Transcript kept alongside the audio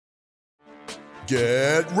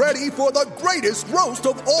Get ready for the greatest roast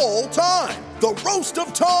of all time, the Roast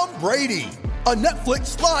of Tom Brady, a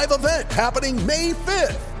Netflix live event happening May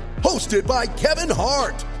 5th. Hosted by Kevin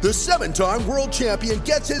Hart, the 7-time world champion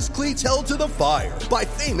gets his cleats held to the fire by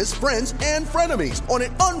famous friends and frenemies on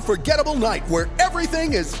an unforgettable night where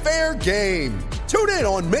everything is fair game. Tune in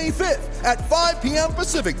on May 5th at 5 p.m.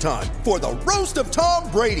 Pacific time for the Roast of Tom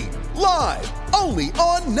Brady, live only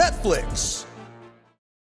on Netflix.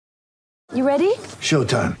 You ready?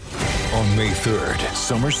 Showtime. On May 3rd,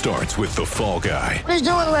 summer starts with The Fall Guy. Let's do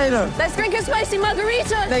it later. Let's drink a spicy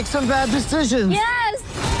margarita. Make some bad decisions. Yes!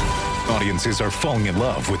 Audiences are falling in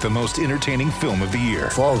love with the most entertaining film of the year.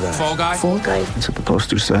 Fall Guy. Fall Guy? Fall Guy. That's what the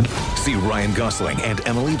poster said. See Ryan Gosling and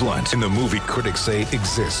Emily Blunt in the movie critics say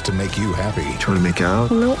exists to make you happy. Trying to make it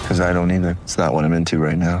out? Nope. Because I don't either. It's not what I'm into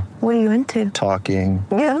right now. What are you into? Talking.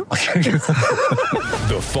 Yeah.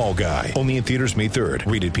 The Fall Guy. Only in theaters May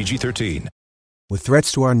 3rd. Rated PG-13. With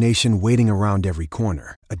threats to our nation waiting around every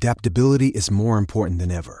corner, adaptability is more important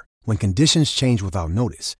than ever. When conditions change without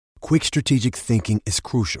notice, quick strategic thinking is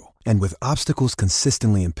crucial. And with obstacles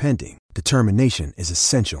consistently impending, determination is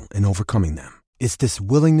essential in overcoming them. It's this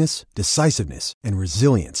willingness, decisiveness, and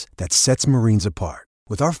resilience that sets Marines apart.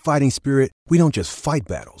 With our fighting spirit, we don't just fight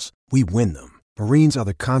battles, we win them. Marines are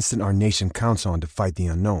the constant our nation counts on to fight the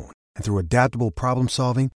unknown. And through adaptable problem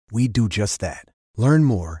solving, we do just that. Learn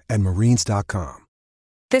more at marines.com.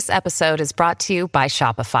 This episode is brought to you by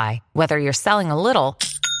Shopify. Whether you're selling a little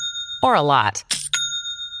or a lot,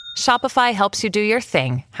 Shopify helps you do your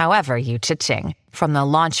thing, however you cha-ching. From the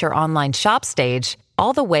launch your online shop stage,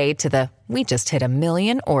 all the way to the we just hit 1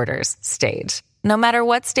 million orders stage. No matter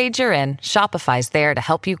what stage you're in, Shopify's there to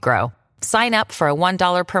help you grow. Sign up for a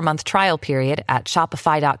 $1 per month trial period at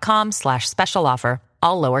shopify.com/special offer,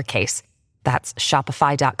 all lowercase. That's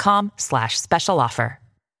shopify.com/special offer.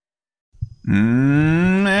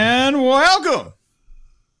 And welcome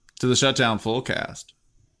to the Shutdown Fullcast.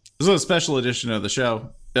 This is a special edition of the show.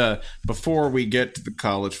 Before we get to the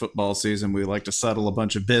college football season, we like to settle a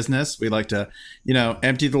bunch of business. We like to,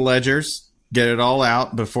 empty the ledgers, get it all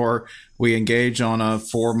out before we engage on a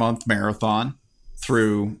 4-month marathon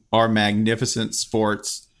through our magnificent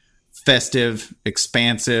sports, festive,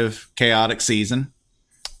 expansive, chaotic season.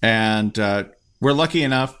 And we're lucky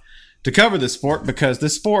enough to cover this sport because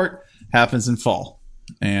this sport happens in fall.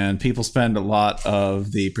 And people spend a lot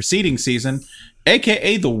of the preceding season,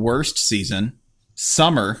 aka the worst season,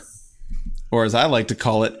 summer, or as I like to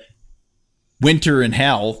call it, winter in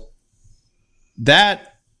hell. That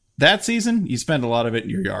season, you spend a lot of it in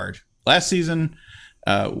your yard. Last season,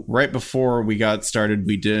 right before we got started,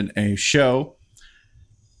 we did a show.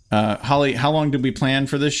 Holly, how long did we plan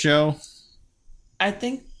for this show? I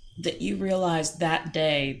think that you realized that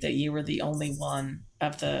day that you were the only one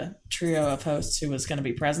of the trio of hosts who was going to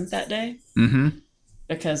be present that day. Mm-hmm.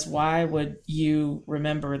 Because why would you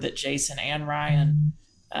remember that Jason and Ryan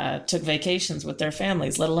took vacations with their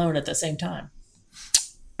families, let alone at the same time?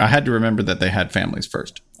 I had to remember that they had families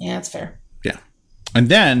first. Yeah, that's fair. Yeah. And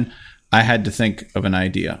then I had to think of an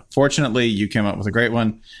idea. Fortunately, you came up with a great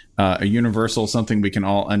one, a universal, something we can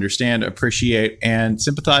all understand, appreciate, and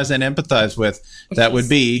sympathize and empathize with. That would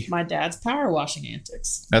be my dad's power washing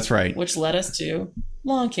antics. That's right. Which led us to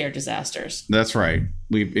lawn care disasters. That's right.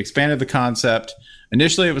 We expanded the concept.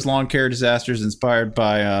 Initially, it was lawn care disasters inspired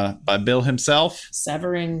by Bill himself.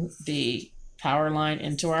 Severing the power line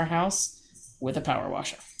into our house with a power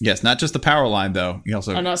washer. Yes, not just the power line, though. He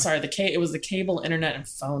also... Oh, no, sorry. It was the cable, internet, and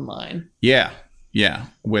phone line. Yeah,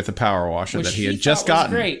 with a power washer which that he had just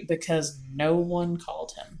gotten. Was great because no one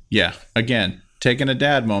called him. Yeah, again, taking a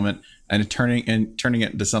dad moment and turning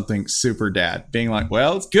it into something super dad. Being like,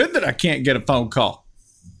 well, it's good that I can't get a phone call.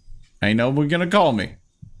 Ain't nobody gonna call me.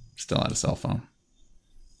 Still had a cell phone.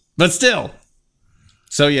 But still.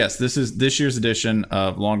 So yes, this is this year's edition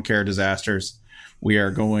of Lawn Care Disasters. We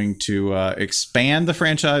are going to expand the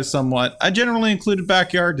franchise somewhat. I generally included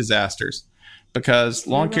backyard disasters because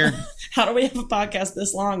lawn care... How do we have a podcast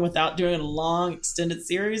this long without doing a long extended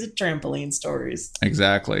series of trampoline stories?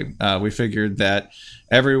 Exactly. We figured that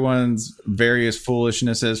everyone's various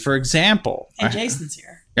foolishnesses, for example... And Jason's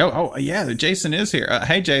here. Oh yeah, Jason is here.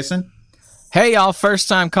 Hey, Jason. Hey, y'all. First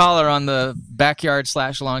time caller on the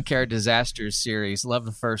backyard/lawn care disasters series. Love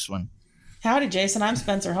the first one. Howdy, Jason. I'm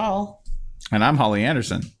Spencer Hall. And I'm Holly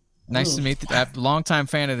Anderson. Nice to meet you. I'm a longtime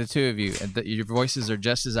fan of the two of you. Your voices are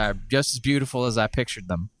just as beautiful as I pictured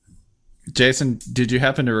them. Jason, did you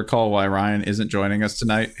happen to recall why Ryan isn't joining us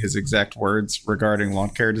tonight? His exact words regarding lawn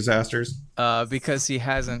care disasters? Because he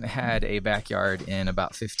hasn't had a backyard in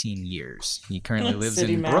about 15 years. He currently lives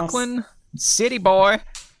in mouse. Brooklyn. City boy.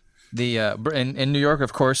 In New York,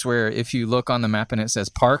 of course, where if you look on the map and it says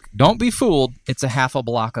park, don't be fooled. It's a half a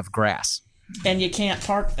block of grass. And you can't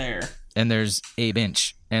park there. And there's a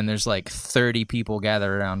bench. And there's like 30 people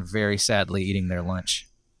gathered around very sadly eating their lunch.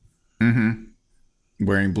 Mm-hmm.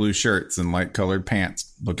 Wearing blue shirts and light colored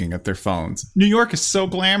pants, looking at their phones. New York is so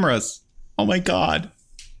glamorous. Oh my God.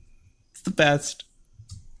 It's the best.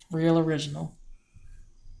 Real original.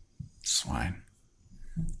 Swine.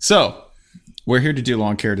 So, we're here to do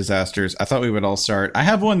lawn care disasters. I thought we would all start. I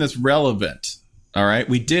have one that's relevant. All right.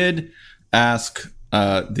 We did ask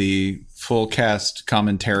the full cast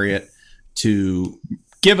commentariat to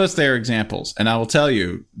give us their examples. And I will tell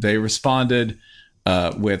you, they responded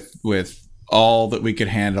with all that we could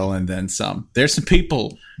handle and then some. There's some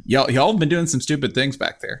people, y'all have been doing some stupid things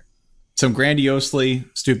back there. Some grandiosely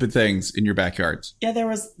stupid things in your backyards. Yeah, there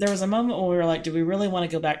was a moment when we were like, do we really want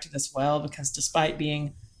to go back to this well? Because despite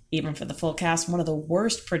being, even for the full cast, one of the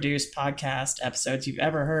worst produced podcast episodes you've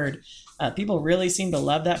ever heard, people really seem to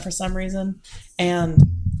love that for some reason. And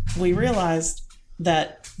we realized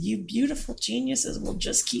that you beautiful geniuses will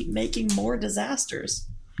just keep making more disasters.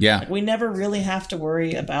 Yeah. Like, we never really have to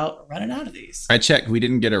worry about running out of these. I checked. We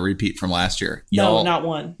didn't get a repeat from last year. No, not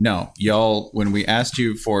one. No. Y'all, when we asked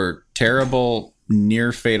you for terrible,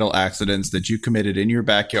 near fatal accidents that you committed in your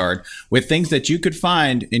backyard with things that you could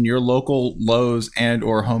find in your local Lowe's and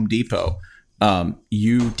or Home Depot,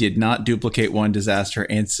 you did not duplicate one disaster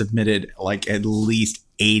and submitted like at least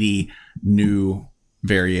 80 new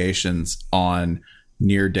variations on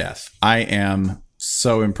near death. I am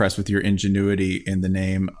so impressed with your ingenuity in the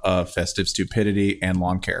name of festive stupidity and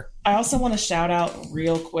lawn care. I also want to shout out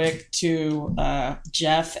real quick to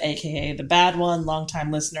Jeff, aka the bad one,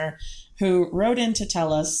 longtime listener, who wrote in to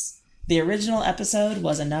tell us the original episode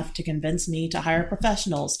was enough to convince me to hire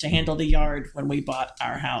professionals to handle the yard when we bought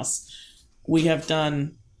our house. We have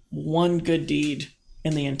done one good deed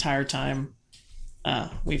in the entire time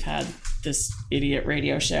we've had this idiot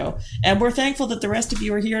radio show, and we're thankful that the rest of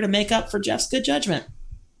you are here to make up for Jeff's good judgment.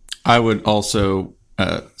 I would also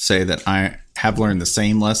say that I have learned the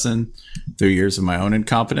same lesson through years of my own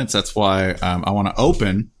incompetence. That's why I want to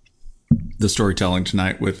open the storytelling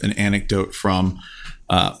tonight with an anecdote from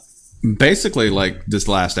basically like this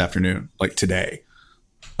last afternoon, like today,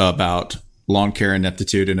 about lawn care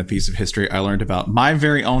ineptitude and a piece of history I learned about my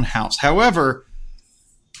very own house. However,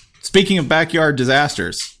 speaking of backyard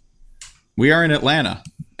disasters, we are in Atlanta,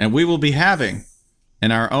 and we will be having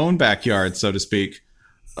in our own backyard, so to speak,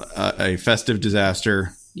 a festive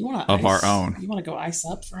disaster of our own. You want to go ice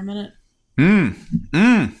up for a minute? Your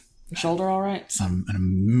shoulder all right? It's an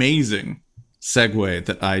amazing segue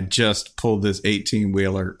that I just pulled this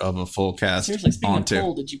 18-wheeler of a full cast Seriously, speaking onto. of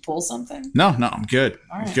pull, did you pull something? No, I'm good.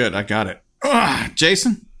 All right. I'm good. I got it.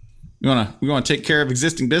 Jason, we wanna take care of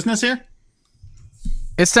existing business here?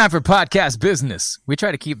 It's time for podcast business. We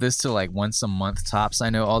try to keep this to like once a month tops.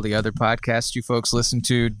 I know all the other podcasts you folks listen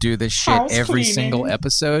to do this shit every single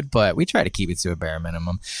episode, but we try to keep it to a bare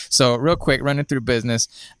minimum. So real quick, running through business.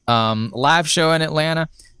 Live show in Atlanta.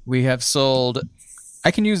 We have sold,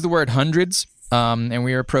 I can use the word hundreds, and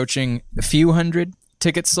we are approaching a few hundred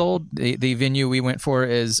tickets sold. The venue we went for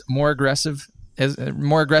is more aggressive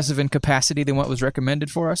in capacity than what was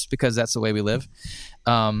recommended for us because that's the way we live.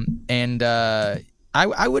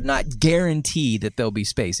 I would not guarantee that there'll be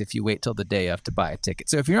space if you wait till the day of to buy a ticket.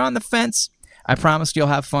 So if you're on the fence, I promise you'll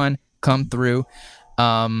have fun. Come through.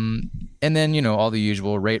 And then, all the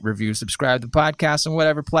usual rate, review, subscribe to the podcast on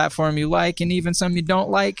whatever platform you like, and even some you don't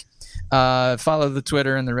like. Follow the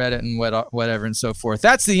Twitter and the Reddit and whatever and so forth.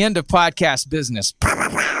 That's the end of podcast business.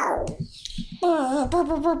 I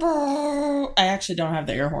actually don't have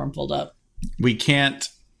the air horn pulled up. We can't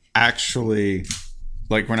actually...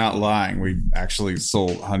 Like, we're not lying. We actually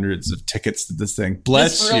sold hundreds of tickets to this thing.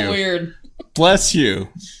 Bless you. It's real weird. Bless you.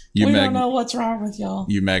 We don't know what's wrong with y'all.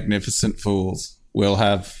 You magnificent fools. We'll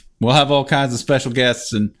have all kinds of special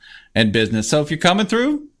guests and business. So if you're coming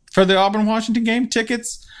through for the Auburn-Washington game,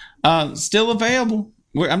 tickets still available.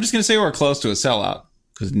 I'm just going to say we're close to a sellout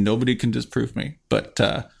because nobody can disprove me. But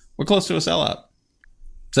we're close to a sellout.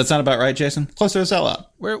 Does that sound about right, Jason? Close to a sellout.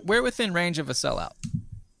 We're within range of a sellout.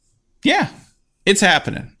 Yeah. It's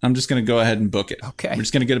happening. I'm just going to go ahead and book it. Okay. We're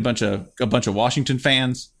just going to get a bunch of Washington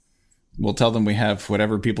fans. We'll tell them we have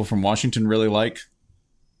whatever people from Washington really like.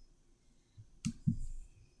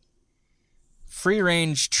 Free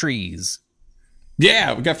range trees.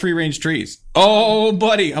 Yeah, we got free range trees. Oh,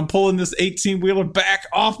 buddy, I'm pulling this 18-wheeler back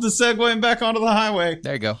off the Segway and back onto the highway.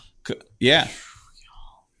 There you go. Yeah.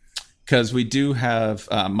 Because we do have...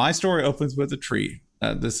 my story opens with a tree.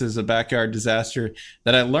 This is a backyard disaster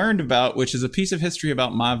that I learned about, which is a piece of history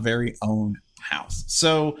about my very own house.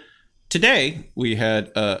 So today we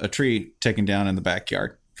had a tree taken down in the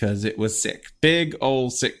backyard because it was sick. Big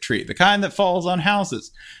old sick tree, the kind that falls on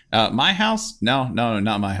houses. My house? No,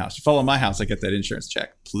 not my house. You fall on my house, I get that insurance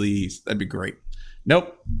check. Please, that'd be great.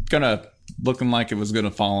 Nope, looking like it was gonna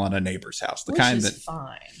fall on a neighbor's house. The which kind is that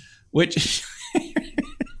fine. Which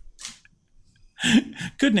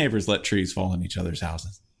good neighbors let trees fall on each other's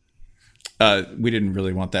houses. We didn't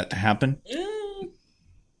really want that to happen.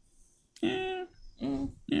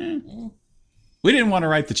 We didn't want to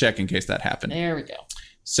write the check in case that happened. There we go.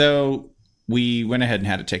 So we went ahead and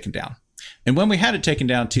had it taken down. And when we had it taken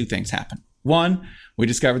down, two things happened. One, we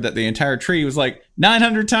discovered that the entire tree was like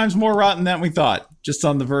 900 times more rotten than we thought, just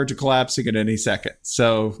on the verge of collapsing at any second.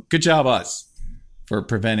 So good job us for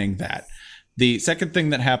preventing that. The second thing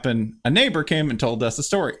that happened, a neighbor came and told us a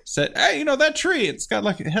story. Said, hey, that tree, it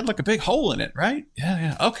had a big hole in it, right?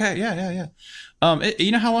 Yeah. Okay, yeah.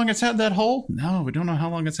 You know how long it's had that hole? No, we don't know how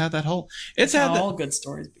long it's had that hole. It's how all good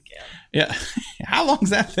stories begin. Yeah. How long's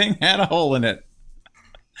that thing had a hole in it?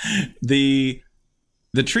 The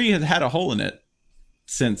tree had had a hole in it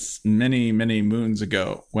since many, many moons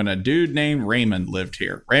ago when a dude named Raymond lived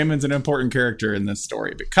here. Raymond's an important character in this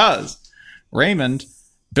story because Raymond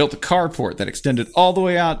built a carport that extended all the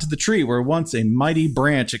way out to the tree where once a mighty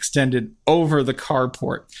branch extended over the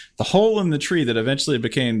carport. The hole in the tree that eventually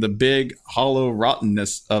became the big hollow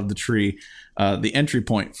rottenness of the tree, the entry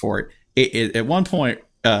point for it. At one point,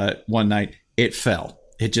 one night, it fell.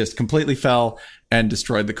 It just completely fell and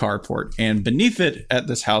destroyed the carport. And beneath it, at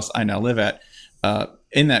this house I now live at,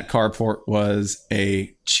 in that carport was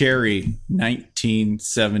a cherry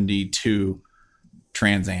 1972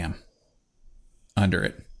 Trans Am under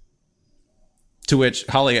it. To which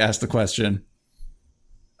Holly asked the question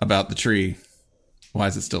about the tree. Why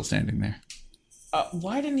is it still standing there?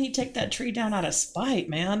 Why didn't he take that tree down out of spite,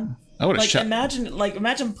 man? I would have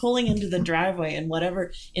imagine pulling into the driveway and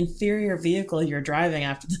whatever inferior vehicle you're driving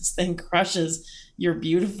after this thing crushes your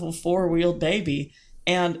beautiful four-wheeled baby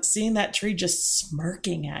and seeing that tree just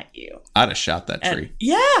smirking at you. I'd have shot that tree.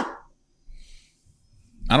 Yeah.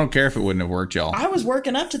 I don't care if it wouldn't have worked, y'all. I was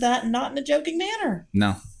working up to that and not in a joking manner.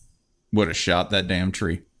 No. Would have shot that damn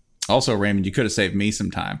tree. Also, Raymond, you could have saved me some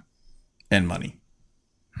time and money.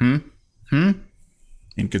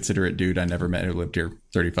 Inconsiderate dude I never met who lived here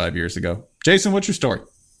 35 years ago. Jason, what's your story?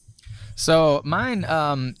 So mine,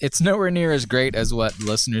 it's nowhere near as great as what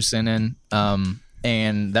listeners sent in.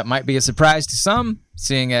 And that might be a surprise to some,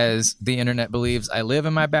 seeing as the internet believes I live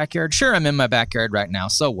in my backyard. Sure, I'm in my backyard right now.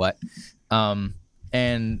 So what? All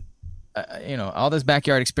this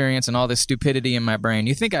backyard experience and all this stupidity in my brain,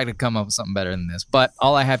 you think I could come up with something better than this. But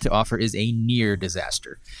all I have to offer is a near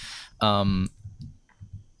disaster.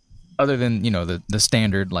 Other than, the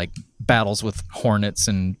standard, like, battles with hornets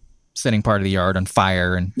and setting part of the yard on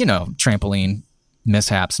fire and, trampoline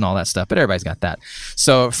mishaps and all that stuff. But everybody's got that.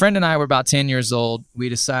 So a friend and I were about 10 years old. We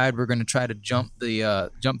decide we're going to try to jump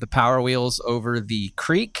the Power Wheels over the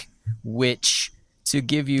creek, which, to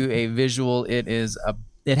give you a visual, it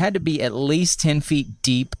had to be at least 10 feet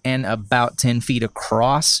deep and about 10 feet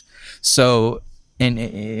across. So,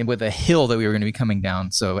 and with a hill that we were going to be coming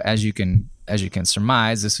down. So as you can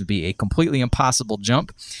surmise, this would be a completely impossible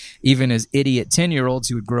jump. Even as idiot 10-year-olds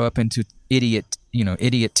who would grow up into idiot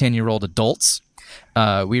 10-year-old adults,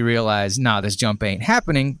 we realized, this jump ain't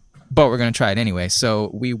happening, but we're going to try it anyway. So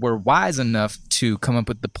we were wise enough to come up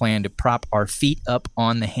with the plan to prop our feet up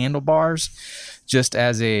on the handlebars just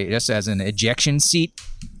as an ejection seat,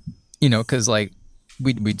 because like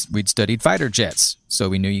we'd studied fighter jets, so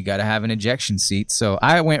we knew you got to have an ejection seat. So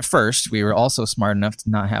I went first. We were also smart enough to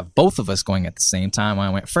not have both of us going at the same time. I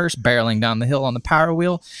went first, barreling down the hill on the Power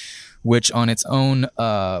Wheel, which on its own,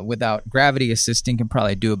 without gravity assisting, can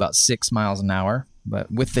probably do about 6 miles an hour.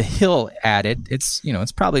 But with the hill added, it's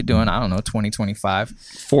probably doing, 20, 25.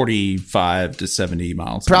 45 to 70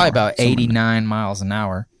 miles probably an hour. About 89 miles an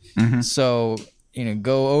hour. Mm-hmm. So,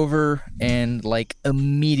 go over and like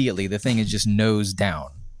immediately the thing is just nose down.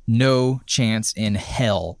 No chance in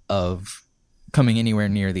hell of coming anywhere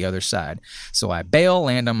near the other side. So I bail,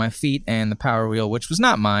 land on my feet, and the Power Wheel, which was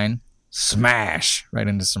not mine, smash right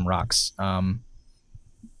into some rocks.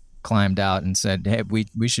 Climbed out and said, "Hey,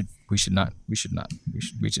 we should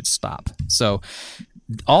stop." So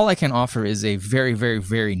all I can offer is a very, very,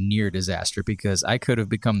 very near disaster because I could have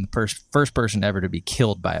become the first person ever to be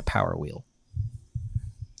killed by a Power Wheel.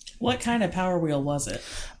 What kind of Power Wheel was it?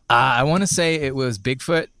 I want to say it was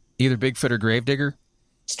Bigfoot, either Bigfoot or Gravedigger.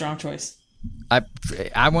 Strong choice.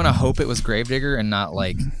 I want to hope it was Gravedigger and not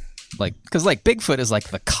like like, because like Bigfoot is like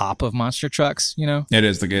the cop of monster trucks, you know? It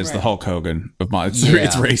is the Hulk Hogan of monster. Yeah.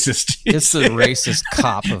 It's racist. It's the racist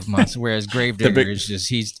cop of monster. Whereas Gravedigger is just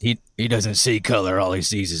he doesn't see color. All he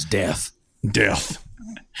sees is death. Death.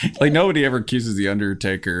 Like nobody ever accuses the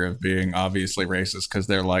Undertaker of being obviously racist because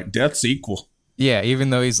they're like death's equal. Yeah, even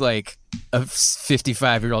though he's like a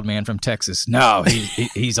 55-year-old man from Texas. No,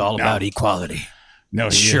 he's all about equality. No,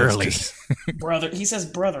 surely. Brother, he says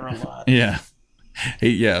brother a lot. Yeah.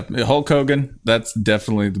 Hulk Hogan, that's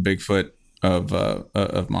definitely the Bigfoot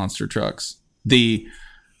of monster trucks. The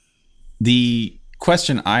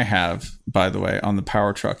question I have, by the way, on the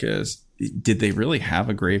power truck is, did they really have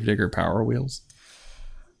a Gravedigger Power Wheels?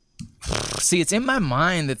 See, it's in my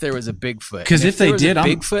mind that there was a Bigfoot. Because if they did,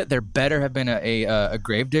 Bigfoot, there better have been a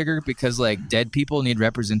Gravedigger, because like dead people need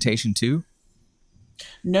representation too.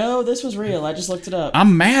 No, this was real. I just looked it up.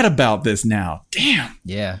 I'm mad about this now. Damn.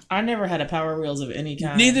 Yeah. I never had a Power Wheels of any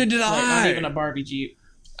kind. Neither did like, I. Not even a Barbie Jeep.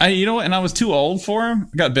 You know what? And I was too old for him.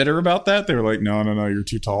 I got bitter about that. They were like, no, you're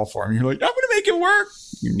too tall for him. You're like, I'm going to make it work.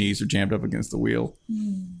 Your knees are jammed up against the wheel.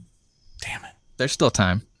 Damn it. There's still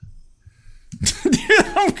time.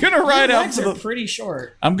 I'm going to ride out for the... pretty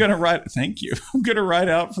short. I'm going to ride... Thank you. I'm going to ride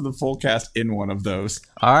out for the full cast in one of those.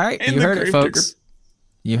 All right. You heard it, folks.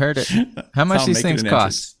 You heard it. How much these things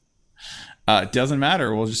cost? It doesn't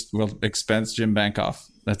matter. We'll expense Jim Bankoff.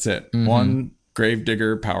 That's it. Mm-hmm. One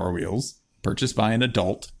Gravedigger Power Wheels purchased by an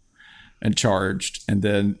adult and charged, and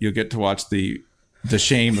then you'll get to watch the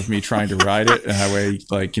shame of me trying to ride it, and I weigh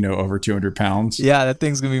over 200 pounds. Yeah, that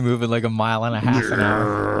thing's gonna be moving like 1.5 miles an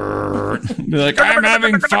hour. Be like, I'm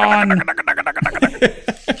having fun.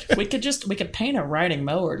 We could paint a riding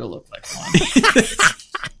mower to look like one.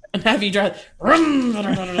 And have you drive.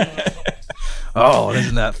 Oh,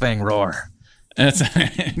 doesn't that thing roar?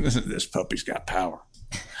 This puppy's got power.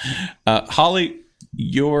 Holly,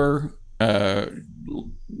 your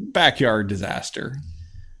backyard disaster.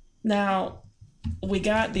 Now, we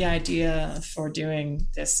got the idea for doing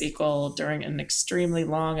this sequel during an extremely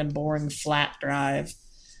long and boring flat drive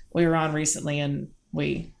we were on recently, and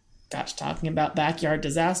we got to talking about backyard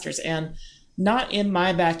disasters. And not in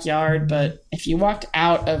my backyard, but if you walked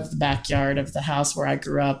out of the backyard of the house where I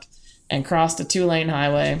grew up and crossed a 2-lane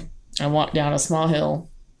highway and walked down a small hill,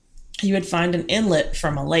 you would find an inlet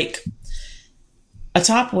from a lake,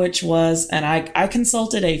 atop which was, and I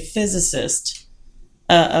consulted a physicist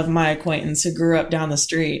of my acquaintance who grew up down the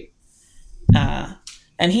street,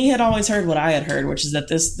 and he had always heard what I had heard, which is that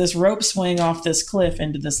this rope swing off this cliff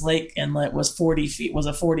into this lake inlet was 40 feet, was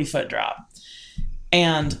a 40-foot drop.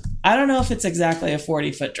 And I don't know if it's exactly a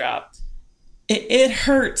 40-foot drop. It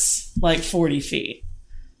hurts like 40 feet,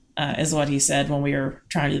 is what he said when we were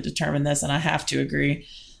trying to determine this, and I have to agree.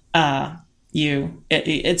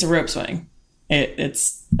 It's a rope swing.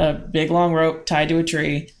 It's a big long rope tied to a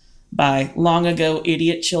tree by long ago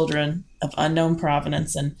idiot children of unknown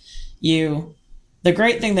provenance, and the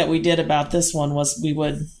great thing that we did about this one was we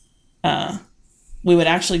would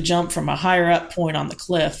actually jump from a higher up point on the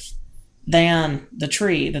cliff than the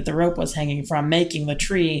tree that the rope was hanging from, making the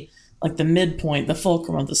tree like the midpoint, the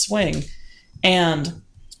fulcrum of the swing. And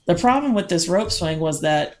the problem with this rope swing was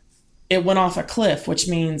that it went off a cliff, which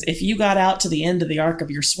means if you got out to the end of the arc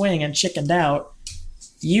of your swing and chickened out,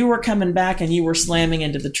 you were coming back and you were slamming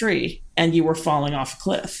into the tree and you were falling off a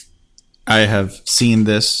cliff. I have seen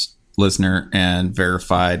this, listener, and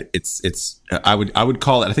verified. I would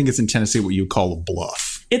call it, I think it's in Tennessee what you call a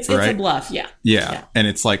bluff. It's a bluff, yeah. Yeah. And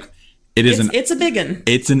it's like, it's a big one.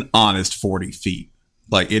 It's an honest 40 feet.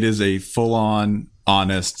 Like, it is a full-on,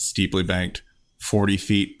 honest, steeply banked 40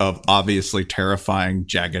 feet of obviously terrifying,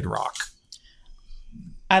 jagged rock.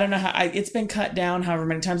 I don't know how it's been cut down however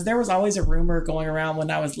many times. There was always a rumor going around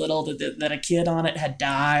when I was little that a kid on it had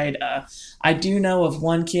died. I do know of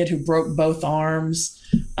one kid who broke both arms,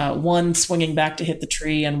 one swinging back to hit the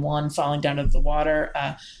tree and one falling down into the water.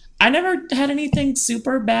 I never had anything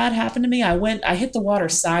super bad happen to me. I hit the water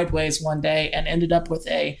sideways one day and ended up with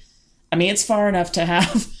it's far enough to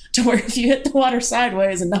have to where if you hit the water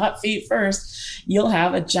sideways and not feet first, you'll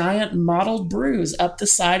have a giant mottled bruise up the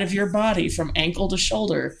side of your body from ankle to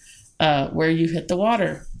shoulder where you hit the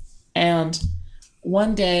water. And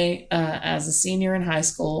one day, as a senior in high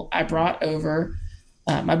school, I brought over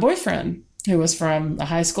my boyfriend, who was from the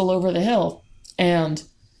high school over the hill and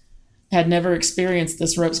had never experienced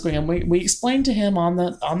this rope swing. And we explained to him on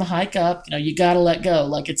the hike up, you got to let go.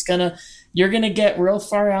 Like you're going to get real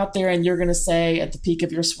far out there and you're going to say at the peak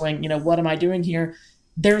of your swing, what am I doing here?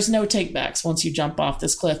 There's no takebacks once you jump off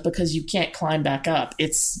this cliff because you can't climb back up.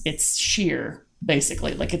 It's sheer,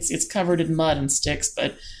 basically. Like it's covered in mud and sticks,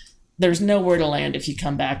 but there's nowhere to land if you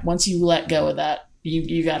come back. Once you let go of that,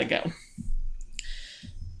 you got to go.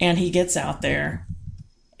 And he gets out there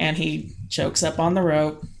and he chokes up on the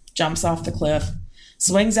rope, jumps off the cliff,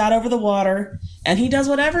 swings out over the water, and he does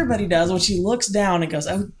what everybody does, which he looks down and goes,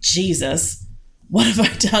 oh, Jesus, what have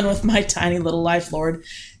I done with my tiny little life, Lord?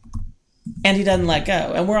 And he doesn't let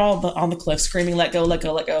go. And we're all on the cliff screaming, let go, let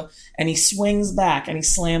go, let go. And he swings back and he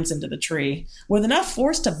slams into the tree with enough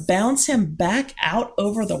force to bounce him back out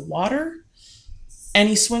over the water. And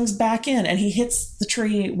he swings back in and he hits the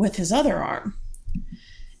tree with his other arm.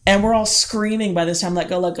 And we're all screaming by this time, let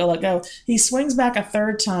go, let go, let go. He swings back a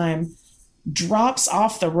third time, drops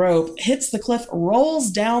off the rope, hits the cliff, rolls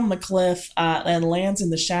down the cliff, and lands in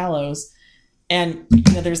the shallows. And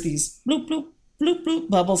there's these bloop, bloop, bloop, bloop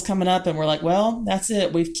bubbles coming up. And we're like, well, that's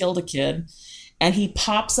it. We've killed a kid. And he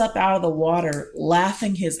pops up out of the water,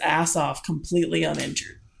 laughing his ass off, completely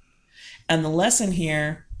uninjured. And the lesson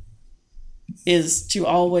here is to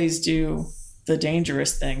always do the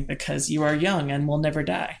dangerous thing because you are young and will never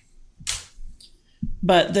die.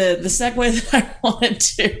 But the segue that I wanted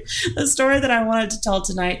to, the story that I wanted to tell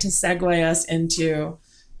tonight to segue us into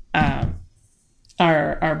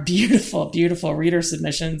our beautiful, beautiful reader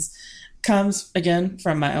submissions comes again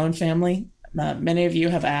from my own family. Many of you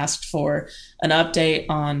have asked for an update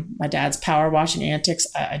on my dad's power washing antics.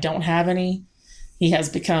 I don't have any. He has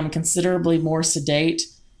become considerably more sedate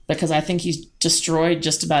because I think he's destroyed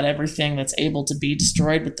just about everything that's able to be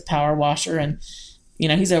destroyed with the power washer. And,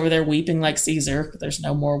 he's over there weeping like Caesar. There's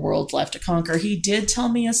no more world left to conquer. He did tell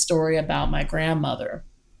me a story about my grandmother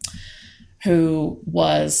who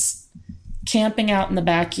was camping out in the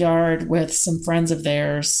backyard with some friends of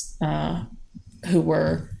theirs who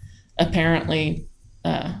were apparently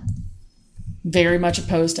very much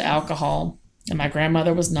opposed to alcohol. And my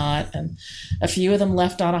grandmother was not. And a few of them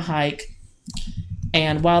left on a hike.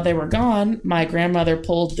 And while they were gone, my grandmother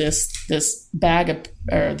pulled this bag of,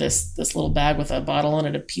 or this little bag with a bottle in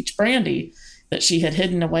it of peach brandy that she had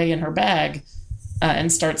hidden away in her bag, and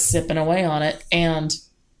starts sipping away on it. And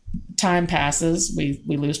time passes. We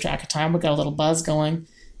lose track of time. We got a little buzz going,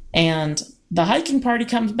 and the hiking party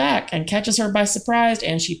comes back and catches her by surprise,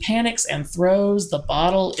 and she panics and throws the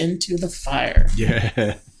bottle into the fire.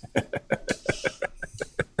 Yeah.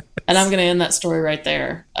 And I'm going to end that story right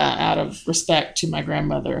there, out of respect to my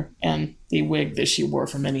grandmother and the wig that she wore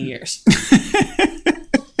for many years.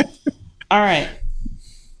 All right.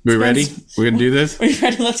 We ready? We're going to do this? We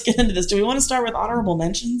ready? Let's get into this. Do we want to start with honorable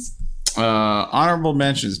mentions? Honorable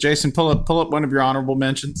mentions. Jason, pull up one of your honorable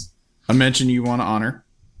mentions. A mention you want to honor.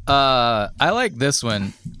 I like this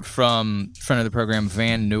one from friend of the program,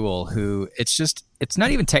 Van Newell, who it's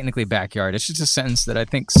not even technically backyard. It's just a sentence that I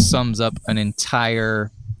think sums up an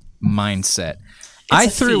entire mindset. I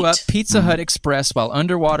threw up Pizza Hut Express while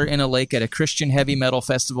underwater in a lake at a Christian heavy metal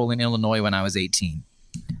festival in Illinois when I was 18.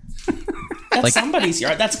 That's somebody's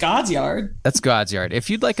yard. That's God's yard. That's God's yard.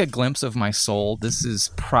 If you'd like a glimpse of my soul, this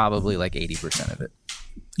is probably like 80% of it.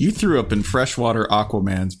 You threw up in Freshwater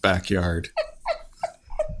Aquaman's backyard.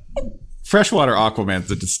 Freshwater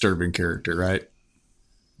Aquaman's a disturbing character, right?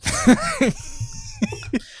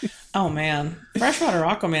 Oh man, Freshwater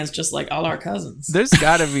Aquaman's just like all our cousins. There's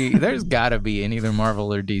gotta be in either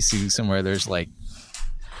Marvel or DC somewhere. There's like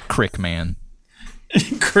Crick Man,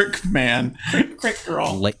 Crick Man, Crick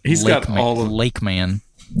Girl. He's got all of Lake Man.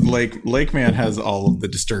 Lake Man has all of the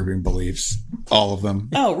disturbing beliefs, all of them.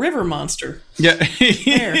 Oh, River Monster. Yeah,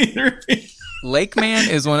 Lake Man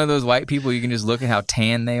is one of those white people you can just look at how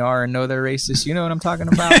tan they are and know they're racist. You know what I'm talking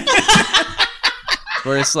about?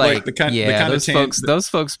 Where it's like, those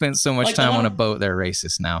folks spent so much time on a boat, they're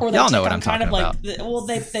racist now. Y'all know what I'm talking about.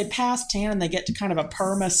 They pass tan and they get to kind of a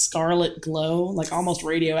perma scarlet glow, like almost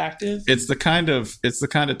radioactive. It's the kind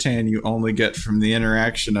of tan you only get from the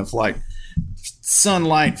interaction of like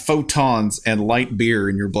sunlight, photons, and light beer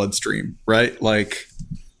in your bloodstream, right? Like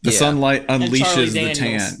the sunlight unleashes the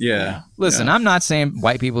tan. Yeah. Listen, I'm not saying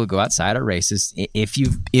white people who go outside are racist.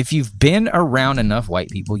 If you've been around enough white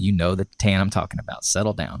people, you know the tan I'm talking about.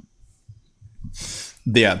 Settle down.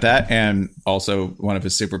 Yeah, that, and also one of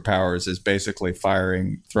his superpowers is basically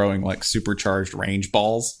throwing like supercharged range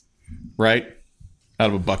balls, right? Out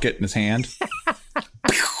of a bucket in his hand.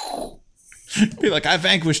 Be like, I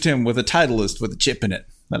vanquished him with a Titleist with a chip in it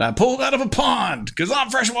that I pulled out of a pond because I'm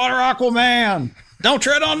Freshwater Aquaman. Don't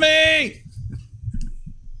tread on me.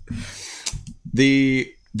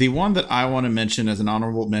 The one that I want to mention as an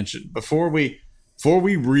honorable mention before we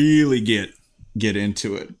really get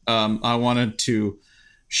into it, I wanted to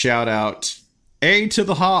shout out A to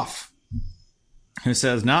the Hoff, who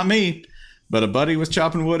says, not me, But a buddy was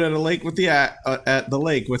chopping wood at a lake with at the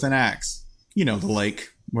lake with an axe. You know, the lake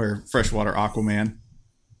where freshwater Aquaman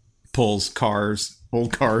pulls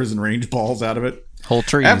old cars and range balls out of it. Whole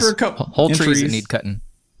trees. After a couple whole trees that need cutting.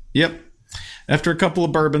 Yep. After a couple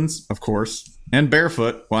of bourbons, of course, and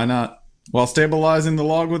barefoot, why not? While stabilizing the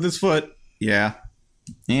log with his foot, yeah,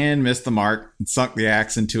 and missed the mark and sunk the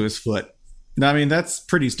axe into his foot. I mean, that's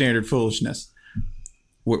pretty standard foolishness.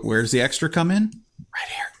 Where's the extra come in? Right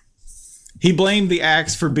here. He blamed the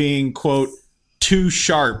axe for being, quote, too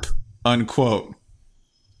sharp, unquote.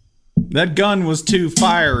 That gun was too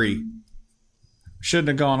fiery. Shouldn't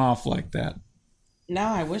have gone off like that.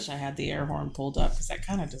 Now I wish I had the air horn pulled up because that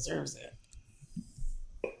kind of deserves it.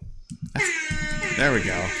 There we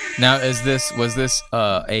go. Now, was this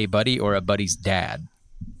a buddy or a buddy's dad?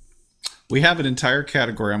 We have an entire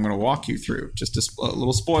category I'm going to walk you through. Just a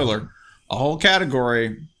little spoiler. A whole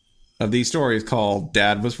category of these stories called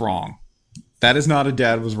Dad Was Wrong. That is not a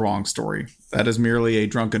Dad Was Wrong story. That is merely a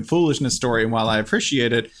drunken foolishness story. And while I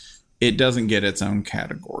appreciate it, it doesn't get its own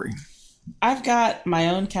category. I've got my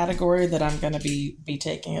own category that I'm going to be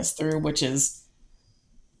taking us through, which is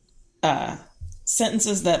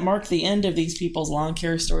sentences that mark the end of these people's lawn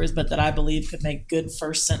care stories, but that I believe could make good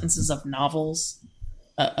first sentences of novels,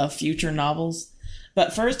 of future novels.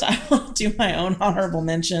 But first, I will do my own honorable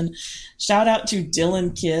mention. Shout out to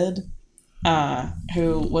Dylan Kidd,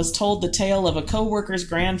 who was told the tale of a coworker's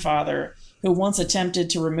grandfather who once attempted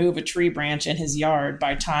to remove a tree branch in his yard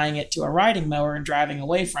by tying it to a riding mower and driving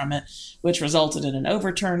away from it, which resulted in an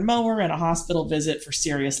overturned mower and a hospital visit for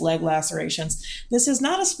serious leg lacerations. This is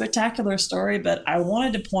not a spectacular story, but I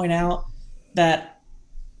wanted to point out that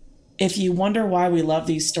if you wonder why we love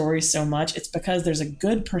these stories so much, it's because there's a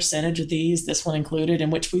good percentage of these, this one included, in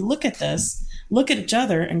which we look at each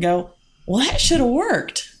other and go, well, that should have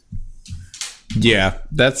worked. Yeah,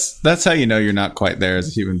 that's how you know you're not quite there as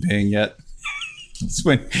a human being yet. It's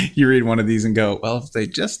when you read one of these and go, well, if they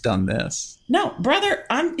just done this. No, brother,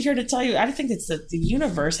 I'm here to tell you, I think it's that the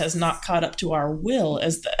universe has not caught up to our will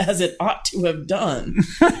as it ought to have done.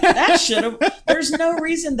 That should have. There's no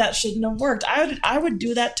reason that shouldn't have worked. I would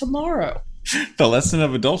do that tomorrow. The lesson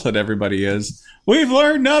of adulthood, everybody, is we've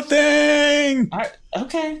learned nothing.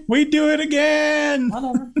 Okay. We do it again.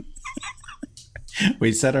 Whatever.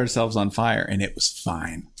 We set ourselves on fire and it was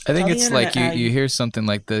fine. I think it's like you hear something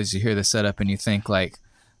like this, you hear the setup and you think like,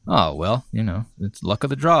 oh, well, it's luck of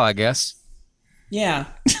the draw, I guess. Yeah.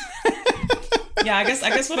 Yeah, I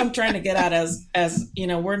guess what I'm trying to get at is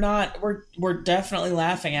we're definitely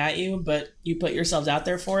laughing at you, but you put yourselves out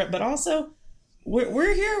there for it. But also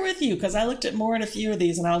we're here with you, because I looked at more than a few of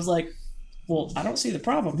these and I was like, well, I don't see the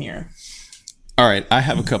problem here. All right, I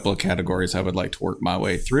have a couple of categories I would like to work my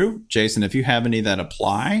way through. Jason, if you have any that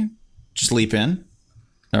apply, just leap in.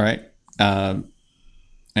 All right.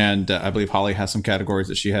 And I believe Holly has some categories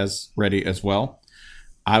that she has ready as well.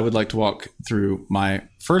 I would like to walk through my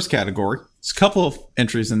first category. There's a couple of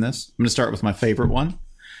entries in this. I'm going to start with my favorite one.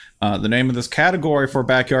 The name of this category for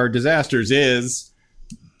backyard disasters is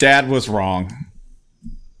Dad Was Wrong.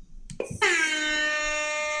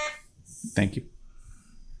 Thank you.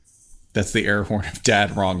 That's the air horn of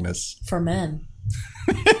dad wrongness. For men.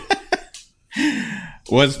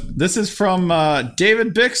 This is from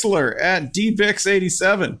David Bixler at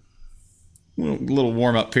DBix87. Little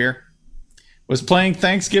warm up here. Was playing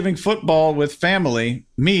Thanksgiving football with family,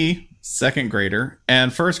 me, second grader,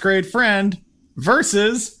 and first grade friend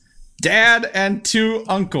versus dad and two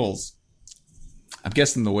uncles. I'm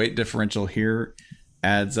guessing the weight differential here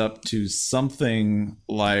adds up to something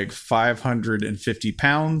like 550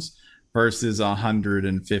 pounds versus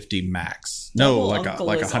 150 max. Double like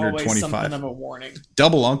 125. Something of a warning.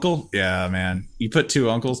 Double uncle? Yeah, man. You put two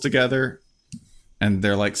uncles together and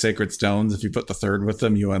they're like sacred stones. If you put the third with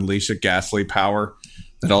them, you unleash a ghastly power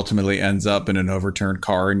that ultimately ends up in an overturned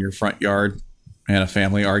car in your front yard and a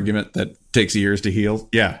family argument that takes years to heal.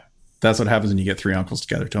 Yeah, that's what happens when you get three uncles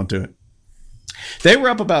together. Don't do it. They were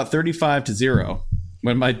up about 35-0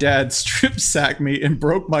 when my dad strip sacked me and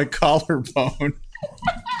broke my collarbone.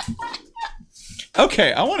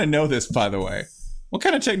 Okay, I want to know this, by the way. What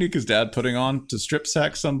kind of technique is dad putting on to strip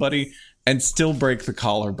sack somebody and still break the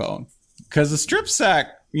collarbone? Because the strip sack,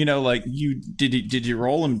 did you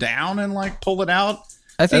roll him down and like pull it out?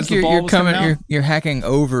 I think you're hacking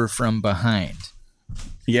over from behind.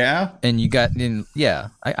 Yeah, and you got in. Yeah,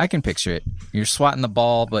 I can picture it. You're swatting the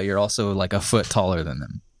ball, but you're also like a foot taller than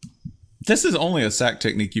them. This is only a sack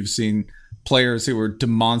technique you've seen players who are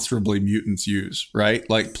demonstrably mutants use, right?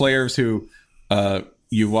 Like players who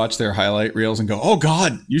you watch their highlight reels and go, "Oh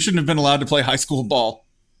God, you shouldn't have been allowed to play high school ball.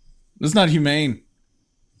 That's not humane.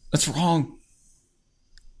 That's wrong."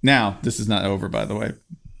 Now, this is not over, by the way.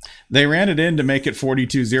 They ran it in to make it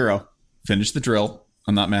 42-0. Finished the drill.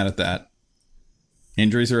 I'm not mad at that.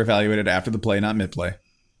 Injuries are evaluated after the play, not mid-play.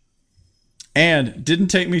 And didn't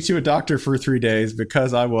take me to a doctor for 3 days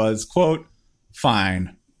because I was, quote,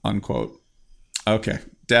 fine, unquote. Okay,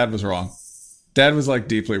 Dad was wrong. Dad was like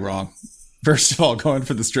deeply wrong. First of all, going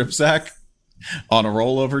for the strip sack on a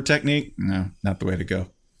rollover technique, no, not the way to go.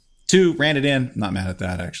 2, ran it in. Not mad at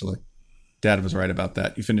that, actually. Dad was right about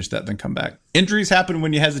that. You finish that, then come back. Injuries happen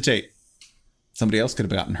when you hesitate. Somebody else could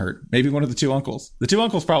have gotten hurt. Maybe one of the 2 uncles. The 2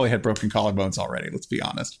 uncles probably had broken collarbones already, let's be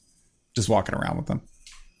honest. Just walking around with them.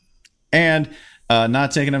 And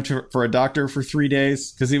not taking him for a doctor for 3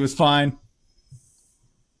 days because he was fine.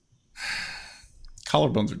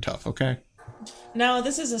 Collarbones are tough, okay? No,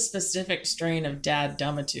 this is a specific strain of dad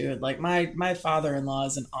dumbitude. Like my father-in-law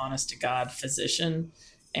is an honest-to-God physician.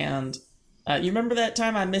 And you remember that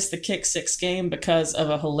time I missed the Kick 6 game because of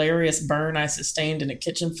a hilarious burn I sustained in a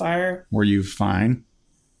kitchen fire? Were you fine?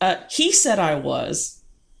 He said I was.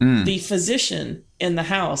 The physician in the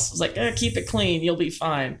house was like, keep it clean, you'll be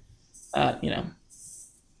fine.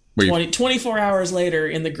 24 hours later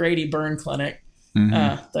in the Grady Burn Clinic,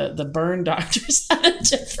 the burn doctors had a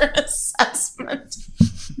different assessment.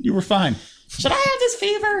 You were fine. Should I have this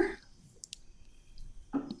fever?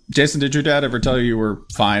 Jason, did your dad ever tell you were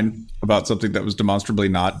fine about something that was demonstrably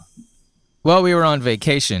not? Well, we were on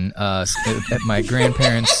vacation at my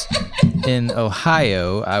grandparents' in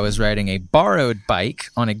Ohio. I was riding a borrowed bike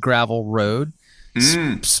on a gravel road,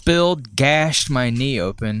 spilled, gashed my knee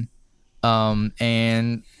open.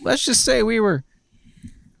 And let's just say we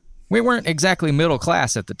weren't exactly middle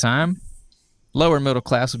class at the time. Lower middle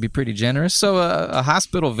class would be pretty generous. So a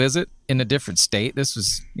hospital visit in a different state. This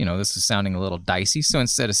was sounding a little dicey. So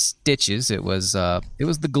instead of stitches, it was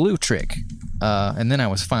the glue trick. And then I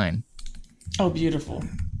was fine. Oh, beautiful.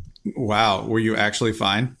 Wow. Were you actually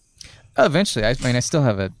fine? Eventually. I mean, I still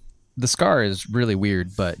have the scar is really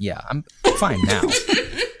weird, but yeah, I'm fine now.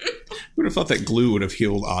 Who would have thought that glue would have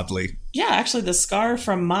healed oddly? Yeah, actually, the scar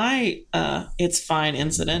from my It's Fine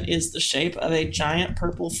incident is the shape of a giant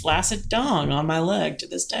purple flaccid dong on my leg to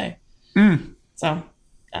this day. So,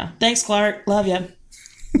 thanks, Clark. Love you.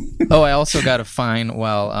 Oh, I also got a fine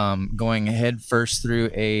while going head first through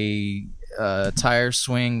a tire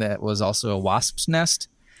swing that was also a wasp's nest.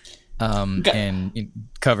 And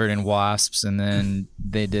covered in wasps, and then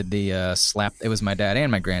they did the slap. It was my dad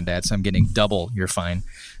and my granddad, so I'm getting double. You're fine.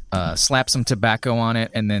 Slap some tobacco on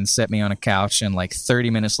it, and then set me on a couch. And like 30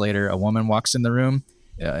 minutes later, a woman walks in the room.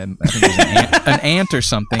 I think it was an aunt or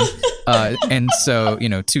something. And so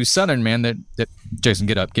 2 Southern men that Jason,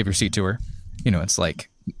 get up, give your seat to her. It's like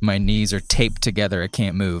my knees are taped together. I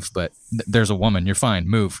can't move, but there's a woman. You're fine.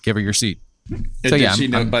 Move. Give her your seat. So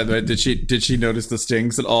by the way, did she notice the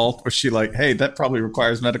stings at all? Was she like, hey, that probably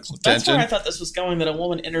requires medical attention? That's where I thought this was going, that a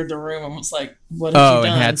woman entered the room and was like, what have you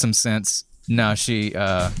done? And had some sense. No, she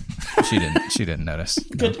didn't notice.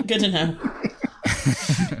 Good to know.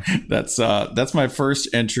 That's my first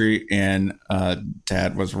entry in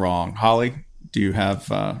Dad was wrong. Holly, do you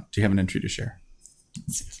have an entry to share?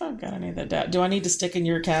 Let's see if I've got any of that down. Do I need to stick in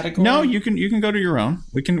your category? No, you can go to your own.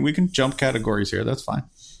 We can jump categories here. That's fine.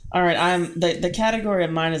 All right, the category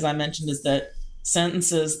of mine, as I mentioned, is that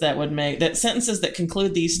sentences that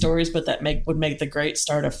conclude these stories, but that would make the great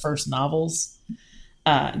start of first novels.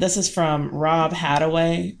 This is from Rob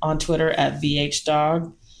Hadaway on Twitter at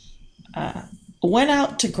VHDog. Went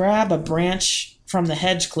out to grab a branch from the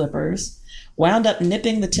hedge clippers, wound up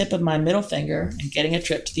nipping the tip of my middle finger and getting a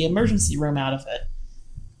trip to the emergency room out of it.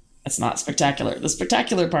 That's not spectacular. The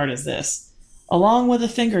spectacular part is this. Along with a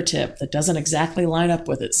fingertip that doesn't exactly line up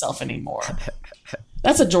with itself anymore.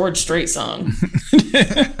 That's a George Strait song.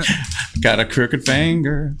 Got a crooked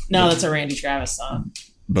finger. No, that's a Randy Travis song.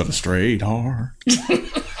 But a straight heart.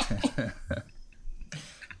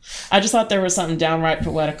 I just thought there was something downright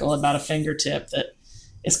poetical about a fingertip that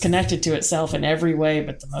is connected to itself in every way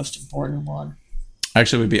but the most important one.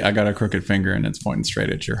 Actually, it would be, I got a crooked finger and it's pointing straight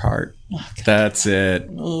at your heart. Oh, that's it.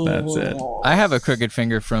 That's it. I have a crooked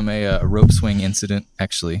finger from a rope swing incident,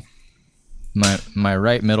 actually. My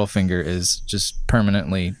right middle finger is just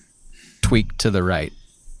permanently tweaked to the right.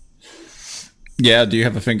 Yeah, do you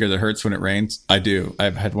have a finger that hurts when it rains? I do.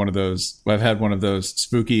 I've had one of those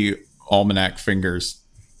spooky almanac fingers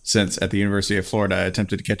since at the University of Florida I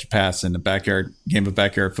attempted to catch a pass in a game of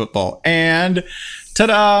backyard football and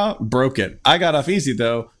ta-da, broke it. I got off easy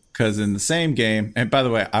though, because in the same game, and by the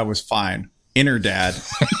way, I was fine. Inner dad.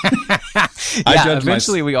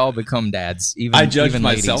 Eventually we all become dads. I judged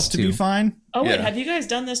myself to be fine. Oh wait, have you guys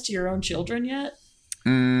done this to your own children yet?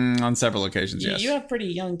 On several occasions, yes. You have pretty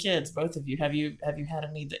young kids, both of you. Have you had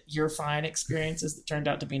any that you're fine experiences that turned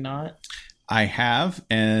out to be not? I have,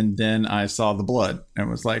 and then I saw the blood and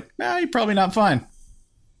was like, nah, you're probably not fine.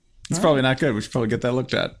 It's probably not good. We should probably get that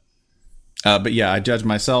looked at. But yeah, I judged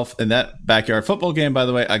myself. In that backyard football game, by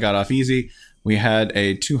the way, I got off easy. We had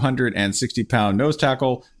a 260-pound nose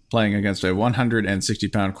tackle playing against a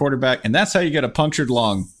 160-pound quarterback, and that's how you get a punctured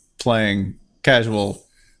lung playing casual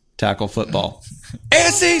tackle football.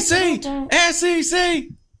 SEC! SEC!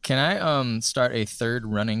 Can I start a third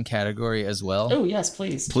running category as well? Oh, yes,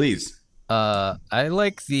 please. Please. I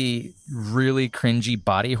like the really cringy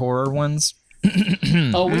body horror ones.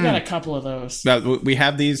 Oh, we got a couple of those. We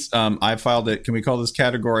have these. I filed it. Can we call this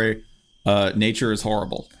category Nature is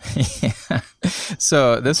Horrible? Yeah.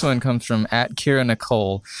 So this one comes from @Kira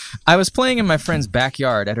Nicole. I was playing in my friend's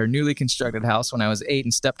backyard at her newly constructed house when I was 8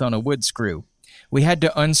 and stepped on a wood screw. We had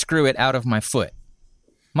to unscrew it out of my foot.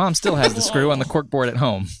 Mom still has the screw on the corkboard at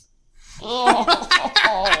home.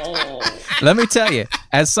 Let me tell you,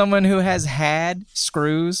 as someone who has had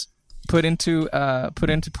screws put into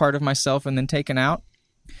part of myself and then taken out,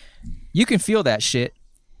 you can feel that shit,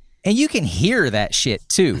 and you can hear that shit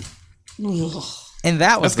too. And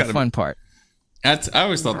that was the fun part. I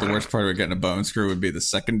always thought the worst part of getting a bone screw would be the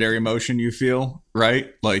secondary motion you feel,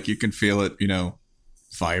 right? Like you can feel it,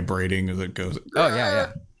 vibrating as it goes. Oh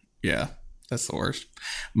yeah. Yeah, that's the worst.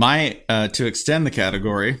 To extend the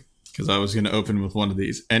category, because I was going to open with one of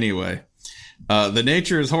these anyway. The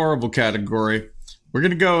Nature is Horrible category. We're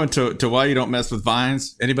going to go into why you don't mess with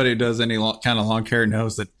vines. Anybody who does any kind of lawn care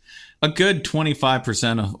knows that a good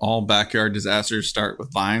 25% of all backyard disasters start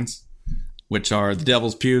with vines, which are the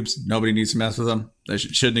devil's pubes. Nobody needs to mess with them. They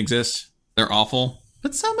shouldn't exist. They're awful.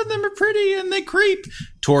 But some of them are pretty, and they creep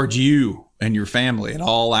towards you and your family at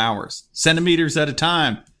all hours, centimeters at a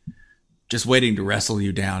time, just waiting to wrestle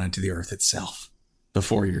you down into the earth itself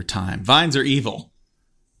before your time. Vines are evil.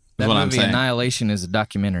 That movie Annihilation is a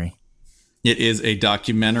documentary. It is a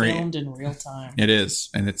documentary. Filmed in real time. It is.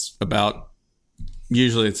 And it's about,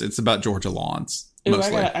 usually it's about Georgia lawns. Ooh,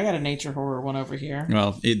 mostly. I got a nature horror one over here.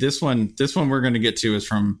 Well, this one we're going to get to is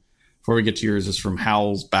from, before we get to yours, is from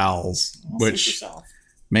Howl's Bowels, which,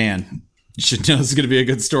 man, you should know this is going to be a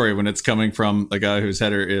good story when it's coming from a guy whose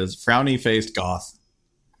header is Frowny Faced Goth.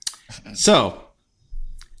 So,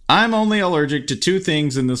 I'm only allergic to two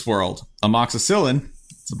things in this world. Amoxicillin,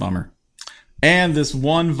 it's a bummer, and this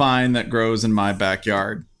one vine that grows in my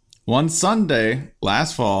backyard. One Sunday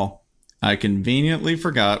last fall, I conveniently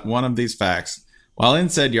forgot one of these facts while in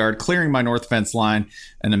said yard clearing my north fence line,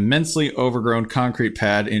 an immensely overgrown concrete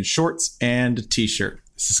pad in shorts and t-shirt.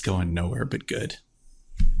 This is going nowhere but good.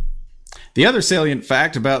 The other salient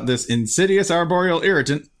fact about this insidious arboreal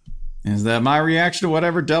irritant is that my reaction to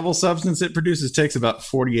whatever devil substance it produces takes about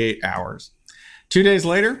 48 hours. 2 days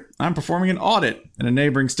later, I'm performing an audit in a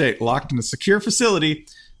neighboring state, locked in a secure facility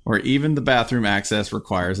where even the bathroom access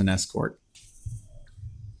requires an escort.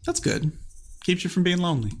 That's good. Keeps you from being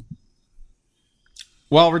lonely.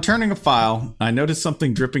 While returning a file, I noticed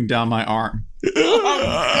something dripping down my arm. Oh,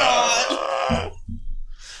 God.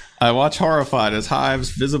 I watch horrified as hives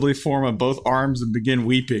visibly form on both arms and begin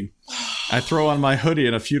weeping. I throw on my hoodie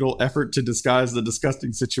in a futile effort to disguise the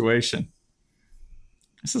disgusting situation.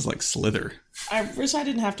 This is like Slither. I wish I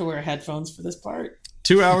didn't have to wear headphones for this part.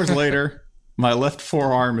 2 hours later, my left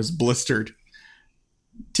forearm is blistered.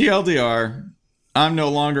 TLDR, I'm no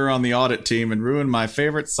longer on the audit team and ruined my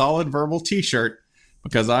favorite solid verbal t-shirt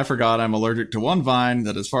because I forgot I'm allergic to one vine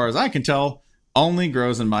that, as far as I can tell, only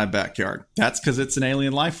grows in my backyard. That's because it's an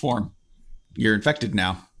alien life form. You're infected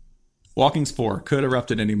now. Walking spore could erupt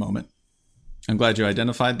at any moment. I'm glad you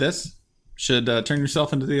identified this. Should turn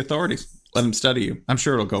yourself into the authorities. Let them study you. I'm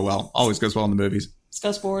sure it'll go well. Always goes well in the movies. Let's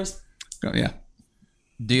go spores. Yeah.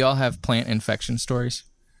 Do y'all have plant infection stories?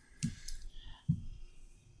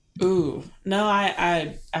 Ooh, no,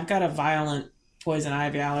 I've got a violent poison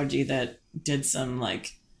ivy allergy that did some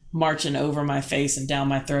like marching over my face and down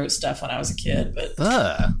my throat stuff when I was a kid. But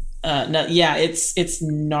no, yeah, it's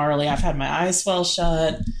gnarly. I've had my eyes swell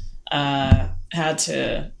shut. Had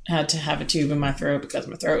to have a tube in my throat because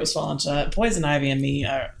my throat was swollen shut. Poison ivy and me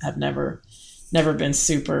have never been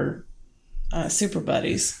super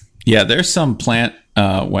buddies. Yeah, there's some plant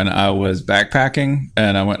when I was backpacking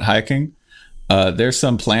and I went hiking. There's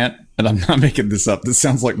some plant, and I'm not making this up. This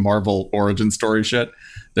sounds like Marvel origin story shit.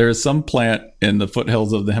 There is some plant in the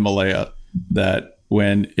foothills of the Himalaya that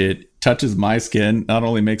when it touches my skin, not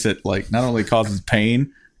only causes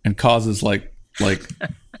pain and causes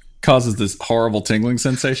causes this horrible tingling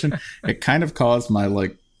sensation. It kind of caused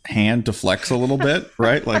my hand to flex a little bit,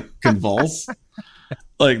 right? Like convulse.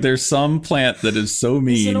 Like, there's some plant that is so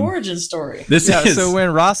mean. It's an origin story. This is So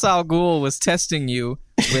when Ra's al Ghul was testing you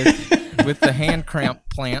with the hand cramp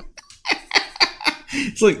plant,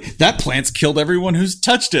 it's like, that plant's killed everyone who's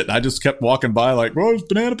touched it. And I just kept walking by like, "Bro, there's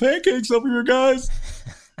banana pancakes over here, guys."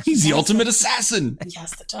 He's the ultimate assassin. He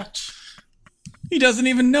has the touch. He doesn't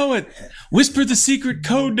even know it. Whisper the secret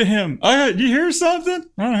code to him. You hear something?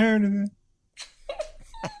 I don't hear anything.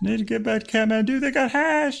 Need to get back to Kathmandu. They got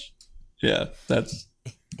hash. Yeah,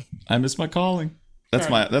 I miss my calling. That's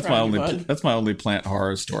my only plant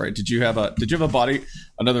horror story. Did you have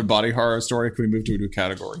another body horror story? Can we move to a new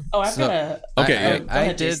category? Oh, I've got a... Okay,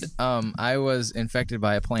 I did. I was infected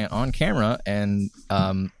by a plant on camera, and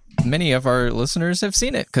many of our listeners have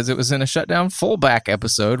seen it because it was in a Shutdown Fullback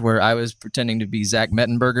episode where I was pretending to be Zach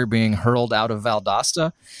Mettenberger being hurled out of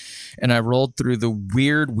Valdosta, and I rolled through the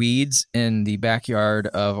weird weeds in the backyard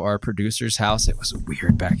of our producer's house. It was a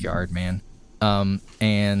weird backyard, man.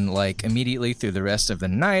 And like immediately through the rest of the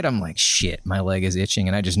night, I'm like, shit, my leg is itching.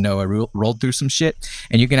 And I just know I rolled through some shit.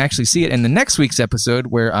 And you can actually see it in the next week's episode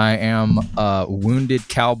where I am wounded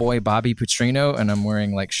cowboy Bobby Petrino, and I'm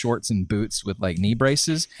wearing like shorts and boots with like knee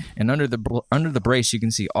braces. And under the brace, you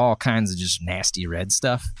can see all kinds of just nasty red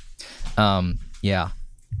stuff. Yeah.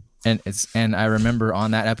 And I remember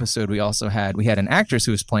on that episode, we had an actress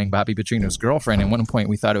who was playing Bobby Petrino's girlfriend. And at one point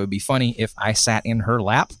we thought it would be funny if I sat in her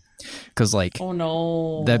lap. Because like, oh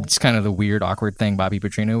no, that's kind of the weird, awkward thing Bobby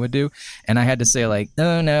Petrino would do, and I had to say like,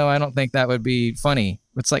 oh no, I don't think that would be funny.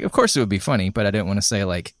 It's like, of course it would be funny, but I didn't want to say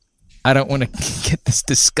like, I don't want to get this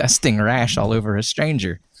disgusting rash all over a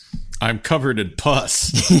stranger. I'm covered in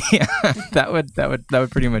pus. Yeah, that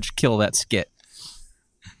would pretty much kill that skit.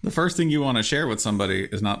 The first thing you want to share with somebody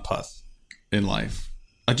is not pus in life.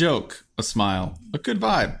 A joke, a smile, a good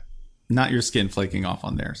vibe, not your skin flaking off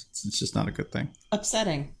on theirs. It's just not a good thing.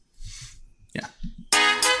 Upsetting. Yeah.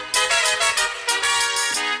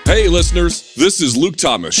 Hey listeners, this is Luke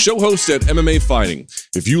Thomas, show host at MMA Fighting.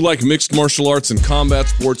 If you like mixed martial arts and combat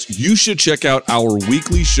sports, you should check out our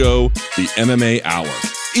weekly show, the MMA Hour.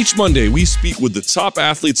 Each Monday, we speak with the top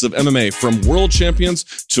athletes of MMA, from world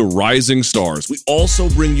champions to rising stars. We also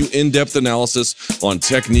bring you in-depth analysis on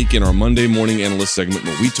technique in our Monday morning analyst segment,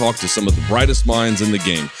 where we talk to some of the brightest minds in the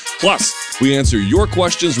game. Plus, we answer your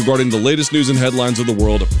questions regarding the latest news and headlines of the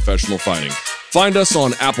world of professional fighting. Find us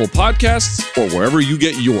on Apple Podcasts or wherever you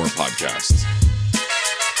get your podcasts.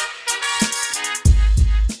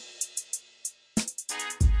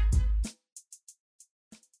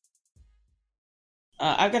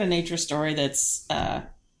 I've got a nature story that's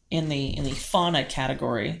in the fauna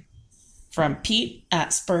category from Pete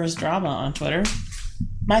at Spurs Drama on Twitter.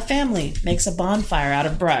 My family makes a bonfire out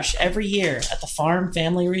of brush every year at the farm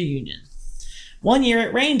family reunion. One year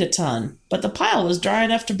it rained a ton, but the pile was dry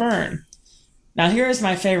enough to burn. Now here is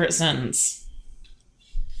my favorite sentence,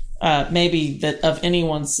 maybe that of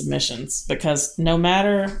anyone's submissions, because no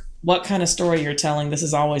matter what kind of story you're telling, this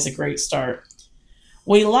is always a great start.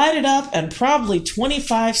 We light it up and probably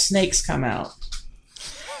 25 snakes come out.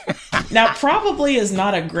 Now, probably is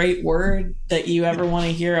not a great word that you ever want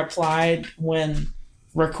to hear applied when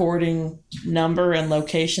recording number and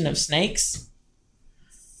location of snakes.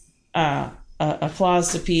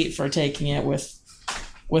 Applause to Pete for taking it with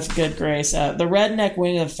good grace. The redneck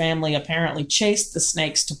wing of the family apparently chased the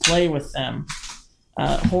snakes to play with them,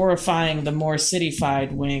 horrifying the more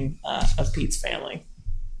city-fied wing of Pete's family.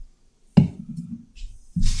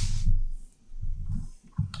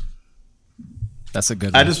 That's a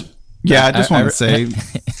good one. I just want to say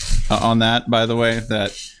on that, by the way,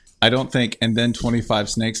 that I don't think "and then 25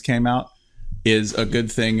 snakes came out" is a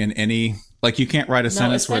good thing in any, like, you can't write a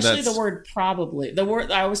sentence where that's... especially the word probably. The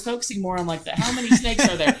word, I was focusing more on like the how many snakes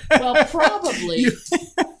are there? Well, probably.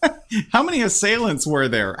 How many assailants were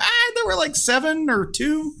there? There were like 7 or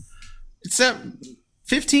 2. Except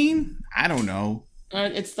 15? I don't know.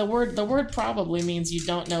 It's the word probably means you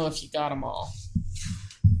don't know if you got them all.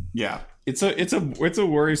 Yeah. It's a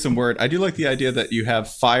worrisome word. I do like the idea that you have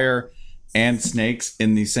fire and snakes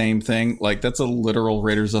in the same thing. Like, that's a literal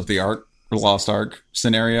Raiders of the Ark or Lost Ark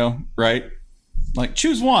scenario, right? Like,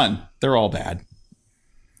 choose one. They're all bad.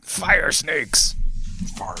 Fire snakes.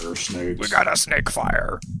 Fire snakes. We got a snake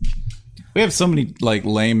fire. We have so many like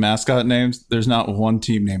lame mascot names. There's not one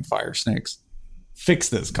team named Fire Snakes. Fix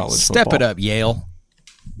this, college football. Step it up, Yale.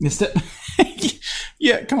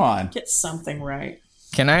 Yeah, come on. Get something right.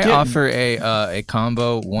 Can I offer a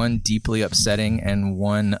combo, one deeply upsetting and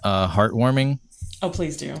one heartwarming? Oh,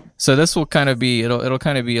 please do. So this will kind of be it'll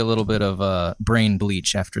kind of be a little bit of brain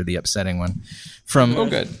bleach after the upsetting one. From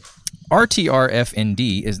good.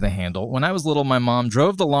 RTRFND is the handle. When I was little, my mom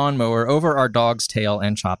drove the lawnmower over our dog's tail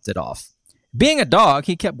and chopped it off. Being a dog,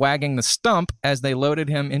 he kept wagging the stump as they loaded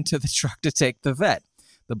him into the truck to take the vet.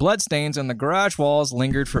 The bloodstains on the garage walls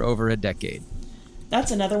lingered for over a decade.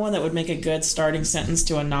 That's another one that would make a good starting sentence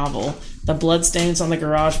to a novel. The bloodstains on the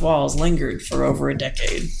garage walls lingered for over a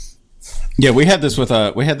decade. Yeah, we had this with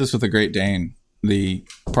a Great Dane. The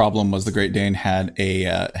problem was the Great Dane had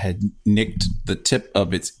nicked the tip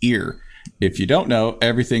of its ear. If you don't know,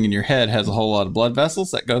 everything in your head has a whole lot of blood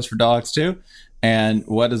vessels. That goes for dogs too. And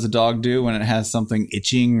what does a dog do when it has something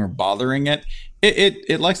itching or bothering it?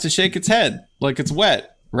 It likes to shake its head like it's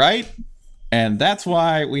wet, right? And that's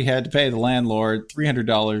why we had to pay the landlord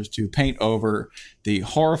 $300 to paint over the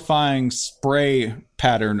horrifying spray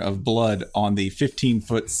pattern of blood on the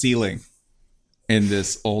 15-foot ceiling in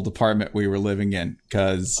this old apartment we were living in.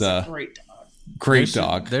 Because great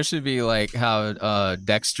dog. There should be like how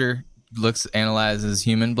Dexter analyzes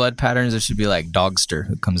human blood patterns. There should be like Dogster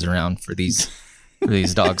who comes around for these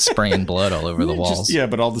dogs spraying blood all over the walls.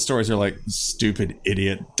 But all the stories are like, stupid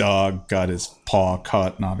idiot dog got his paw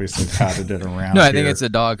cut and obviously patted it around. No, I think it's a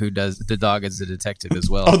dog who does. The dog is a detective as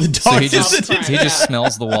well. Oh, the dog. So he just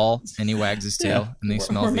smells the wall and he wags his tail, and then he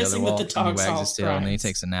smells the other wall and he wags his tail, and then he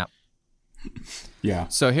takes a nap. Yeah.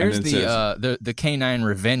 So here's the canine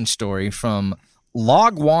revenge story from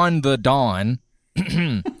Logwan the Dawn.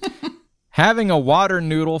 Having a water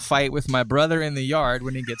noodle fight with my brother in the yard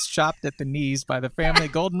when he gets chopped at the knees by the family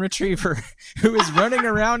golden retriever who is running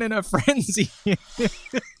around in a frenzy.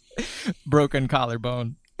 Broken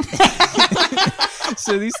collarbone.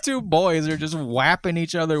 So these two boys are just whapping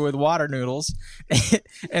each other with water noodles,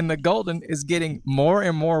 and the golden is getting more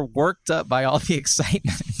and more worked up by all the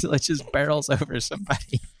excitement until it just barrels over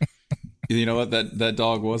somebody. You know what? That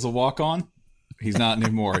dog was a walk-on. He's not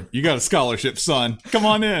anymore. You got a scholarship, son. Come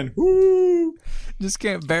on in. Woo! Just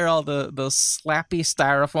can't bear all the slappy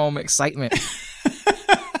styrofoam excitement.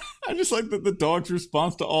 I just like that the dog's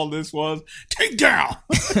response to all this was, take down!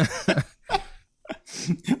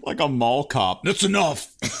 Like a mall cop. That's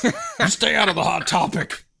enough. Stay out of the hot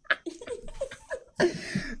topic.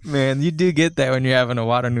 Man, you do get that when you're having a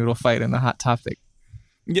water noodle fight in the Hot Topic.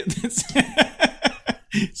 Yeah,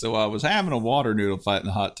 so I was having a water noodle fight in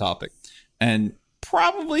the Hot Topic, and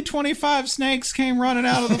probably 25 snakes came running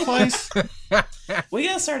out of the place. We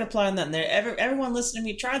gotta start applying that in there. Everyone listening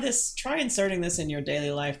to me, try inserting this in your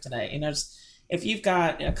daily life today. Just, if you've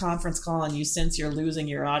got a conference call and you sense you're losing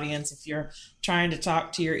your audience, if you're trying to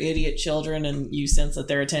talk to your idiot children and you sense that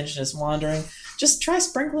their attention is wandering, just try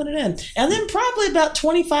sprinkling it in. And then probably about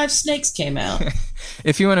 25 snakes came out.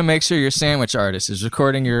 If you want to make sure your sandwich artist is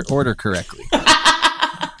recording your order correctly.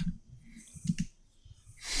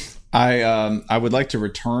 I would like to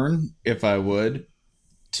return, if I would,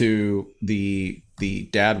 to the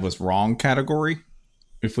dad was wrong category,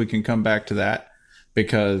 if we can come back to that,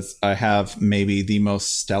 because I have maybe the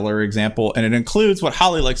most stellar example, and it includes what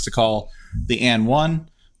Holly likes to call the and one,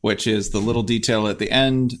 which is the little detail at the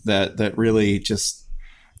end that really just,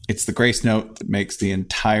 it's the grace note that makes the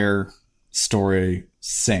entire story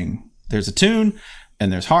sing. There's a tune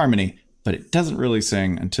and there's harmony, but it doesn't really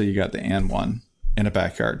sing until you got the and one in a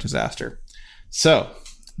backyard disaster. So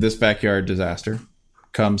this backyard disaster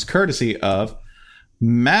comes courtesy of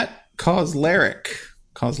Matt Kozlarich.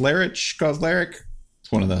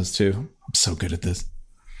 It's one of those two. I'm so good at this.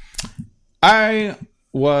 I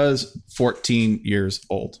was 14 years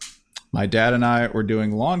old. My dad and I were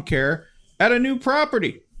doing lawn care at a new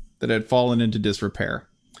property that had fallen into disrepair.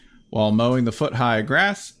 While mowing the foot-high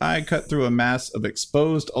grass, I cut through a mass of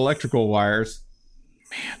exposed electrical wires.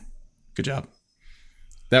 Man, good job.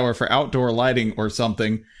 That were for outdoor lighting or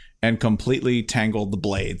something, and completely tangled the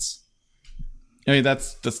blades. I mean,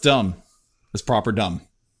 that's dumb. That's proper dumb,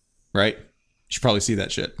 right? You should probably see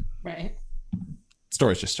that shit. Right.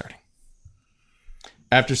 Story's just starting.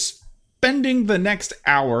 After spending the next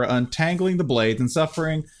hour untangling the blades and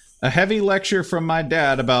suffering a heavy lecture from my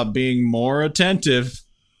dad about being more attentive,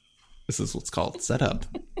 this is what's called setup,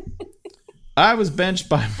 I was benched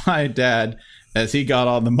by my dad as he got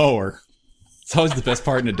on the mower. It's always the best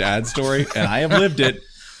part in a dad story, and I have lived it,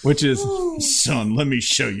 which is, son, let me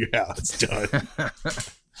show you how it's done.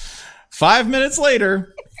 5 minutes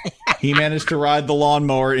later, he managed to ride the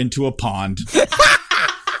lawnmower into a pond.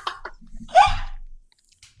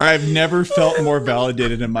 I've never felt more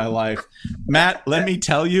validated in my life. Matt, let me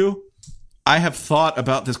tell you, I have thought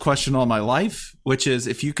about this question all my life, which is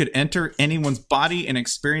if you could enter anyone's body and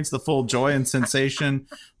experience the full joy and sensation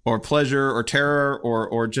or pleasure or terror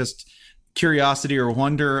or just curiosity or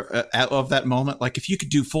wonder of that moment, like if you could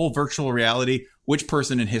do full virtual reality, which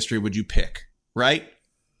person in history would you pick? Right?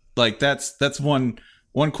 Like that's one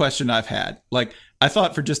question I've had. Like I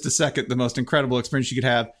thought for just a second, the most incredible experience you could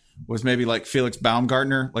have was maybe like Felix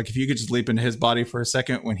Baumgartner. Like if you could just leap into his body for a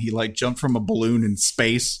second when he like jumped from a balloon in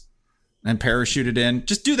space and parachuted in,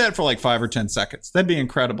 just do that for like 5 or 10 seconds. That'd be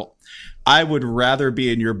incredible. I would rather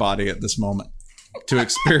be in your body at this moment to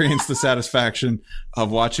experience the satisfaction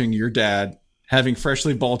of watching your dad having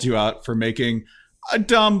freshly bawled you out for making a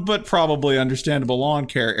dumb but probably understandable lawn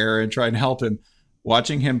care error and try and help him.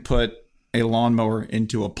 Watching him put a lawnmower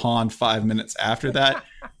into a pond 5 minutes after that,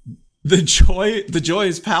 the joy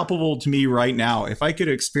is palpable to me right now. If I could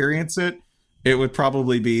experience it, it would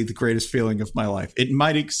probably be the greatest feeling of my life. It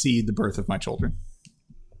might exceed the birth of my children.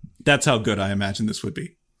 That's how good I imagine this would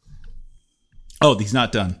be. Oh, he's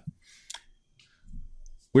not done.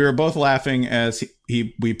 We were both laughing as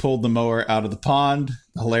we pulled the mower out of the pond.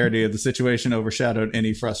 The hilarity of the situation overshadowed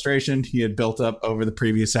any frustration he had built up over the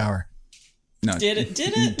previous hour. No. Did it?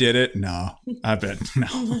 Did it? No. I bet.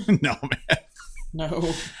 No. No, man.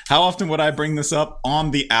 No. How often would I bring this up?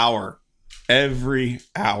 On the hour. Every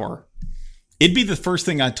hour. It'd be the first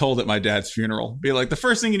thing I told at my dad's funeral. Be like, the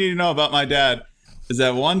first thing you need to know about my dad is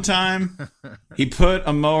that one time he put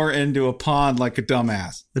a mower into a pond like a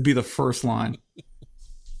dumbass. That'd be the first line.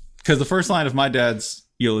 Because the first line of my dad's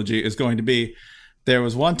eulogy is going to be, there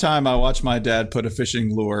was one time I watched my dad put a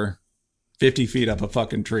fishing lure 50 feet up a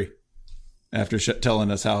fucking tree after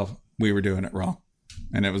telling us how we were doing it wrong.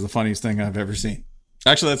 And it was the funniest thing I've ever seen.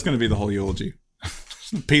 Actually, that's going to be the whole eulogy.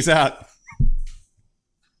 Peace out.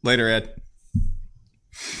 Later, Ed.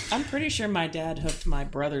 I'm pretty sure my dad hooked my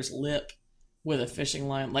brother's lip with a fishing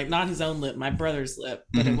line. Like, not his own lip, my brother's lip,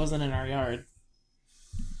 but it wasn't in our yard.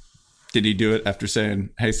 Did he do it after saying,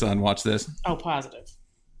 hey, son, watch this? Oh, positive.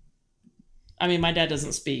 I mean, my dad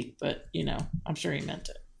doesn't speak, but, you know, I'm sure he meant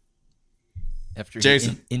it. After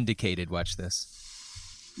Jason indicated, watch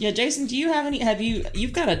this. Yeah, Jason, do you have any?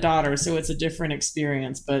 You've got a daughter, so it's a different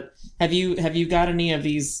experience. But have you got any of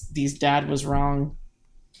these dad was wrong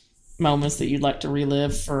moments that you'd like to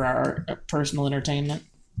relive for our personal entertainment?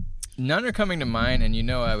 None are coming to mind, and you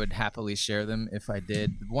know I would happily share them if I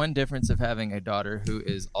did. One difference of having a daughter who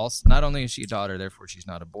is also, not only is she a daughter, therefore she's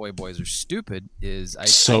not a boy. Boys are stupid. I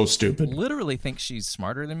stupid. Literally think she's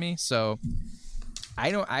smarter than me. So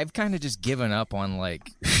I've kind of just given up on like,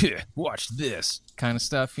 watch this kind of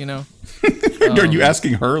stuff, you know? Are you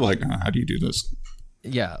asking her like, how do you do this?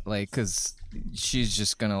 Yeah, like, because she's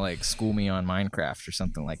just going to like school me on Minecraft or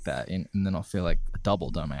something like that. And then I'll feel like a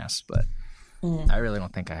double dumbass, but I really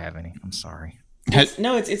don't think I have any. I'm sorry.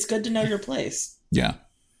 It's good to know your place. Yeah.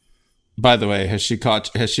 By the way, has she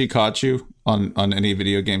caught you on any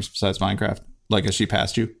video games besides Minecraft? Like, has she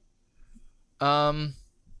passed you? No.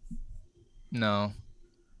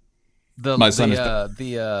 The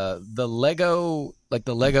Lego, like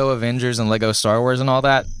the Lego Avengers and Lego Star Wars and all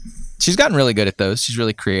that, she's gotten really good at those. She's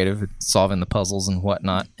really creative at solving the puzzles and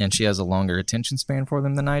whatnot, and she has a longer attention span for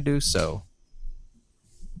them than I do, so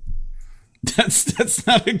that's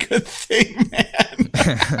not a good thing, man.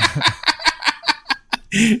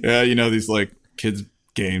 Yeah, you know, these like kids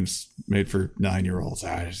games made for 9-year-olds.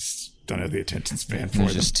 I just don't have the attention span for them.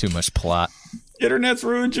 There's just too much plot. Internet's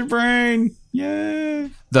ruined your brain. Yeah.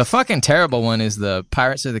 The fucking terrible one is the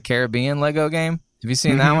Pirates of the Caribbean Lego game. Have you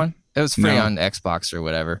seen that one? It was free on Xbox or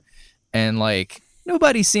whatever. And like,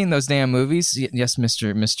 nobody's seen those damn movies. Yes,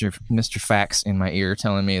 Mr. Facts in my ear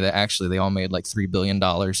telling me that actually they all made like $3 billion,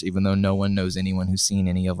 even though no one knows anyone who's seen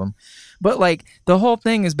any of them. But like, the whole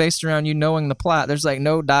thing is based around you knowing the plot. There's like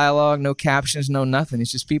no dialogue, no captions, no nothing.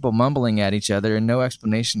 It's just people mumbling at each other and no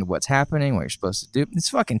explanation of what's happening, what you're supposed to do. It's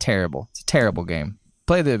fucking terrible. It's a terrible game.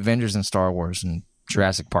 Play the Avengers and Star Wars and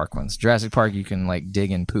Jurassic Park ones. Jurassic Park, you can like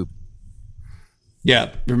dig and poop.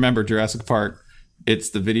 Yeah, remember Jurassic Park.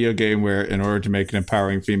 It's the video game where, in order to make an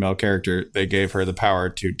empowering female character, they gave her the power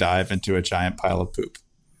to dive into a giant pile of poop.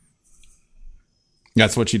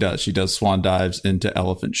 That's what she does. She does swan dives into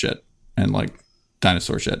elephant shit and like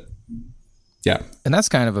dinosaur shit. Yeah. And that's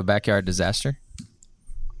kind of a backyard disaster.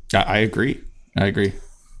 I agree.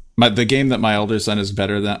 The game that my older son is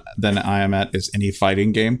better than I am at is any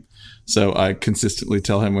fighting game. So I consistently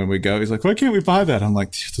tell him when we go, he's like, why can't we buy that? I'm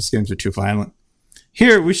like, those games are too violent.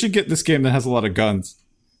 Here, we should get this game that has a lot of guns.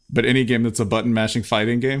 But any game that's a button mashing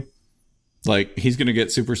fighting game, like he's going to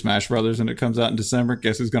get Super Smash Brothers when it comes out in December.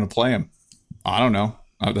 Guess who's going to play him? I don't know.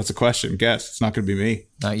 That's a question. Guess. It's not going to be me.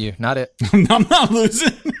 Not you. Not it. I'm not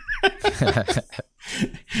losing.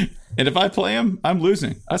 And if I play him, I'm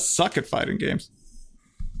losing. I suck at fighting games.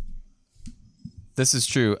 This is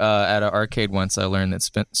true. At an arcade once, I learned that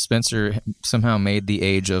Spencer somehow made the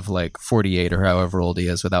age of like 48 or however old he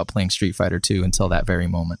is without playing Street Fighter 2 until that very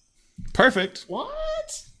moment. Perfect.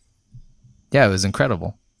 What? Yeah, it was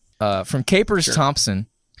incredible. From Capers Thompson,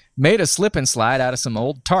 made a slip and slide out of some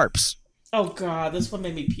old tarps. Oh, God, this one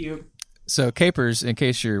made me puke. So Capers, in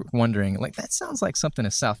case you're wondering, like that sounds like something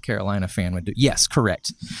a South Carolina fan would do. Yes,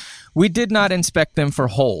 correct. We did not inspect them for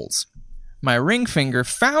holes. My ring finger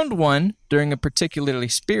found one during a particularly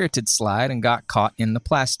spirited slide and got caught in the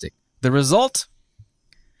plastic. The result?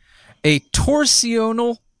 A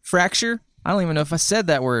torsional fracture. I don't even know if I said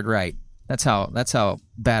that word right. That's how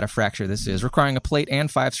bad a fracture this is. Requiring a plate and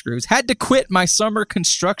 5 screws. Had to quit my summer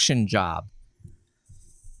construction job.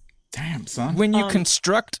 Damn, son. When you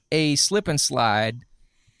construct a slip and slide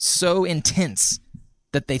so intense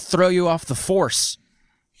that they throw you off the force,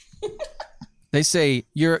 they say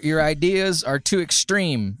your ideas are too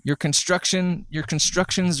extreme. Your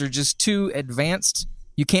constructions are just too advanced.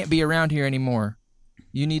 You can't be around here anymore.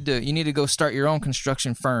 You need to go start your own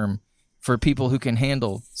construction firm for people who can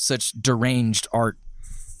handle such deranged art.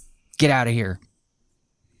 Get out of here.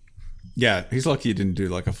 Yeah, he's lucky you didn't do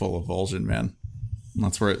like a full avulsion, man.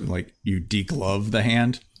 That's where like you deglove the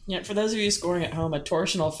hand. Yeah, for those of you scoring at home, a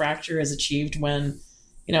torsional fracture is achieved when,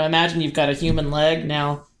 imagine you've got a human leg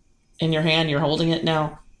now in your hand, you're holding it.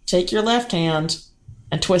 Now take your left hand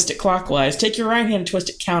and twist it clockwise. Take your right hand and twist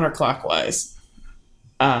it counterclockwise.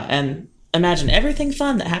 And imagine everything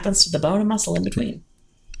fun that happens to the bone and muscle in between.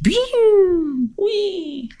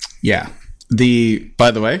 Whee! Yeah.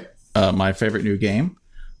 By the way, my favorite new game,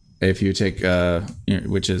 if you take,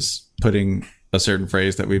 which is putting a certain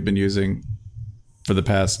phrase that we've been using for the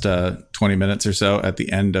past 20 minutes or so at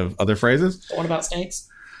the end of other phrases. The one about snakes?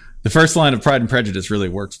 The first line of Pride and Prejudice really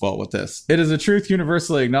works well with this. It is a truth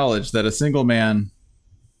universally acknowledged that a single man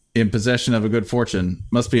in possession of a good fortune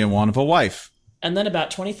must be in want of a wife. And then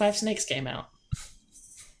about 25 snakes came out.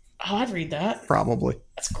 Oh, I'd read that. Probably.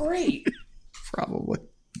 That's great. Probably.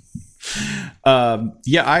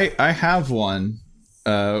 Yeah, I have one,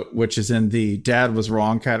 which is in the Dad Was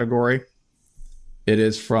Wrong category. It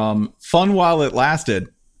is from Fun While It Lasted,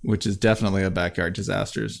 which is definitely a Backyard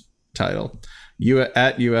Disasters title.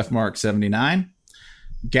 At UFMark79.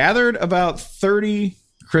 Gathered about 30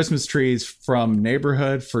 Christmas trees from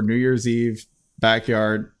neighborhood for New Year's Eve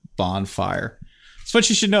backyard bonfire. It's what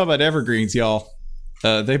you should know about evergreens, y'all.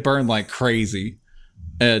 They burn like crazy.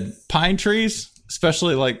 And pine trees,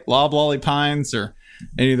 especially like loblolly pines or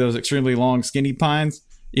any of those extremely long, skinny pines,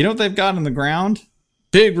 you know what they've got in the ground?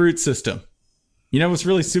 Big root system. You know what's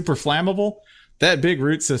really super flammable? That big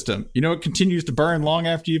root system. You know what continues to burn long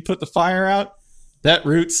after you put the fire out? That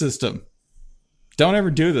root system. Don't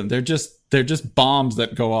ever do them. They're just bombs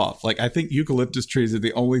that go off. Like, I think eucalyptus trees are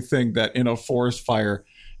the only thing that in a forest fire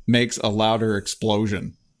makes a louder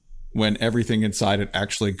explosion when everything inside it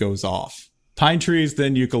actually goes off. Pine trees,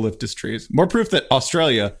 then eucalyptus trees. More proof that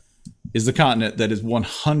Australia is the continent that is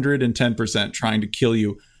 110% trying to kill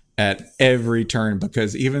you at every turn,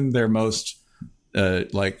 because even their most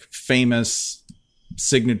famous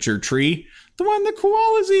signature tree, the one the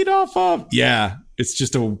koalas eat off of, yeah, it's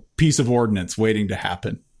just a piece of ordnance waiting to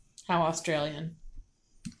happen. How Australian.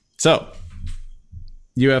 So,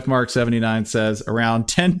 UF Mark 79 says, around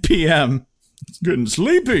 10 p.m., it's getting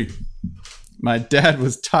sleepy. My dad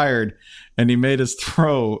was tired, and he made us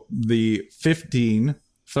throw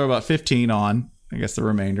about 15 on, I guess the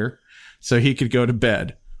remainder, so he could go to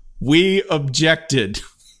bed. We objected.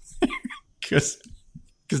 Because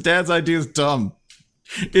Dad's idea is dumb.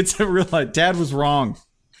 It's a real idea. Dad was wrong.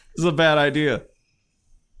 This is a bad idea.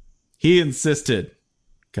 He insisted.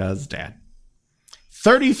 Because Dad.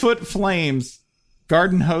 30-foot flames.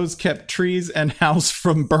 Garden hose kept trees and house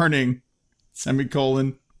from burning.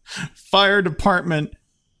 Semicolon. Fire department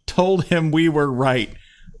told him we were right.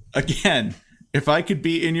 Again, if I could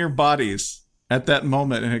be in your bodies at that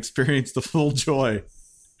moment and experience the full joy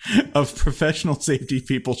of professional safety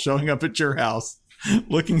people showing up at your house,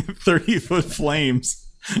 looking at 30-foot flames,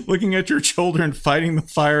 looking at your children fighting the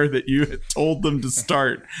fire that you had told them to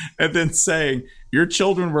start, and then saying, your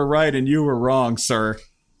children were right and you were wrong, sir.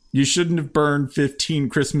 You shouldn't have burned 15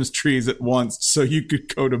 Christmas trees at once so you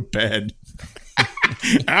could go to bed.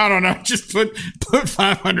 I don't know. Just put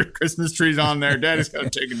 500 Christmas trees on there. Daddy's got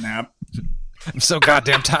to take a nap. I'm so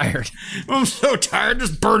goddamn tired. I'm so tired.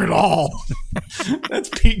 Just burn it all. That's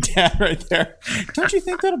Pete Dad right there. Don't you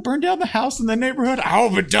think that'll burn down the house in the neighborhood? I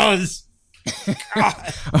hope it does.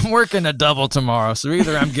 God. I'm working a double tomorrow, so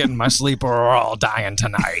either I'm getting my sleep or we're all dying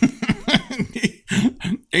tonight.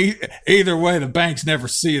 Either way, the bank's never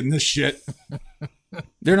seeing this shit.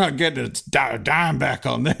 They're not getting a dime back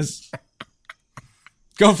on this.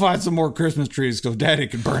 Go find some more Christmas trees so Daddy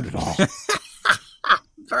can burn it all.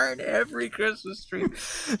 Burn every Christmas tree.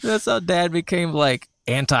 That's how Dad became like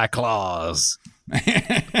Anti-Claus.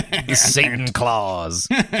 The Satan Claus.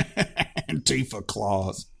 Antifa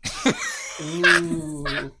Claus.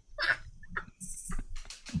 Ooh.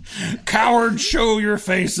 Coward, show your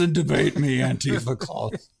face and debate me, Antifa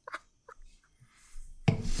Claus.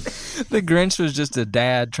 The Grinch was just a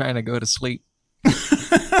dad trying to go to sleep.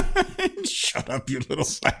 Shut up, you little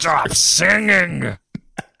Stop singing.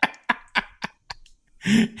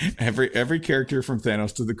 Every character from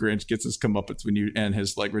Thanos to the Grinch gets his comeuppance when you and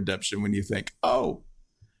his like redemption when you think, oh,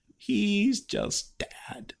 he's just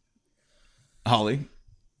dad. Holly,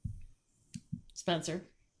 Spencer,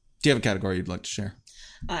 do you have a category you'd like to share?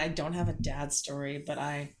 I don't have a dad story, but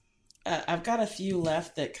I've got a few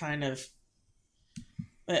left that kind of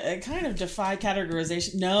defy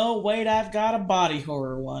categorization. No, wait, I've got a body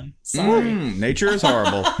horror one. Sorry. Nature is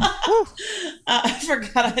horrible. I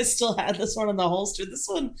forgot I still had this one in the holster. This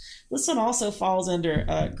one also falls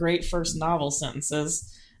under great first novel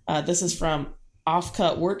sentences. This is from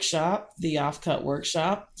Offcut Workshop, the Offcut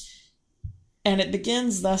Workshop. And it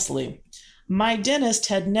begins thusly. My dentist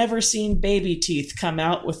had never seen baby teeth come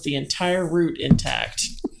out with the entire root intact.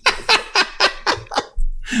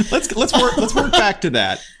 Let's work back to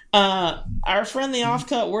that. Our friend the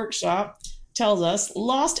Offcut Workshop tells us,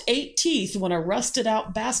 lost 8 teeth when a rusted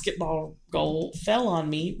out basketball goal fell on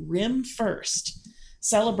me rim first.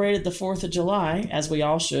 Celebrated the 4th of July, as we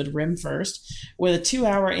all should, rim first, with a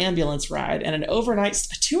 2-hour ambulance ride and an overnight...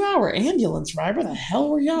 A 2-hour ambulance ride? Where the hell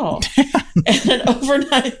were y'all? And an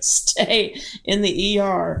overnight stay in the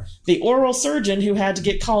ER. The oral surgeon who had to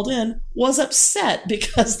get called in was upset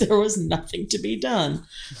because there was nothing to be done.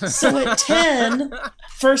 So at 10...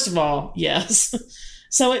 First of all, yes.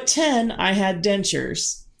 So at 10, I had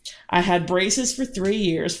dentures. I had braces for 3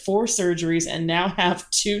 years, 4 surgeries, and now have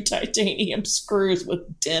 2 titanium screws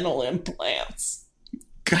with dental implants.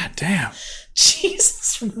 God damn.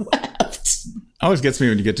 Jesus wept. Always gets me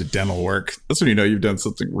when you get to dental work. That's when you know you've done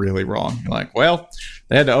something really wrong. You're like, well,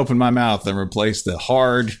 they had to open my mouth and replace the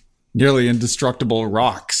hard, nearly indestructible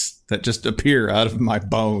rocks that just appear out of my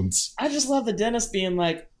bones. I just love the dentist being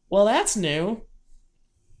like, well, that's new.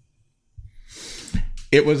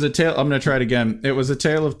 It was a tale. I'm going to try it again. It was a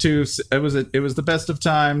tale of two. It was the best of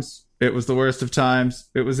times. It was the worst of times.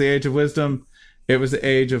 It was the age of wisdom. It was the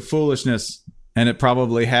age of foolishness. And it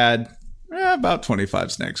probably had about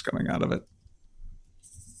 25 snakes coming out of it.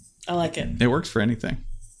 I like it. It works for anything.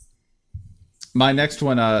 My next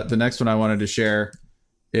one, the next one I wanted to share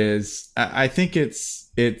is, I think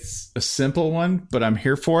it's a simple one, but I'm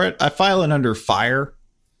here for it. I file it under fire.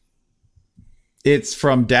 It's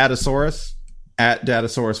from Datasaurus. At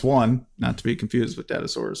Datasaurus 1, not to be confused with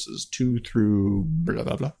Datasauruses 2 through blah,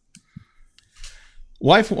 blah, blah.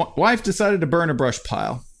 Wife decided to burn a brush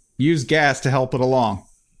pile. Use gas to help it along.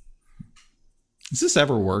 Has this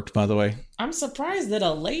ever worked, by the way? I'm surprised that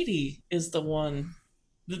a lady is the one.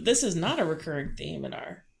 This is not a recurring theme in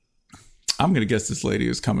our... I'm going to guess this lady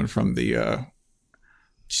is coming from the...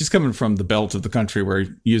 She's coming from the belt of the country where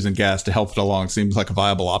using gas to help it along seems like a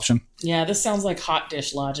viable option. Yeah, this sounds like hot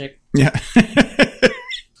dish logic. Yeah.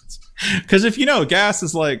 Because if you know, gas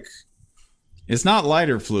is like, it's not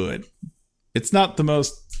lighter fluid. It's not the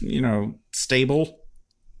most, stable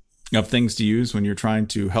of things to use when you're trying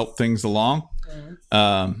to help things along.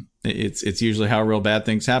 Mm-hmm. It's usually how real bad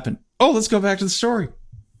things happen. Oh, let's go back to the story.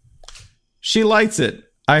 She lights it.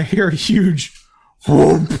 I hear a huge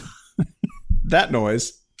whoop. That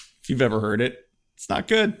noise, if you've ever heard it, it's not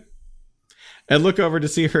good. And look over to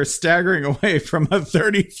see her staggering away from a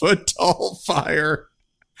 30-foot tall fire.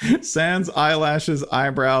 Sans eyelashes,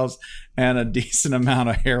 eyebrows, and a decent amount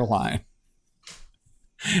of hairline.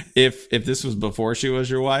 If this was before she was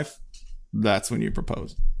your wife, that's when you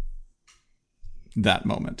propose. That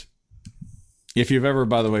moment. If you've ever,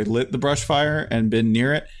 by the way, lit the brush fire and been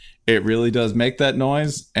near it, it really does make that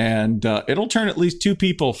noise. And it'll turn at least 2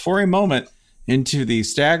 people for a moment into the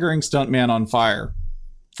staggering stuntman on fire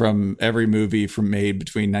from every movie made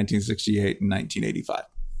between 1968 and 1985.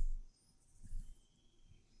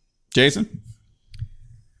 Jason?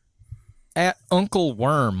 At Uncle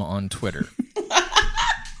Worm on Twitter.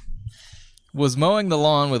 Was mowing the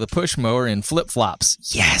lawn with a push mower in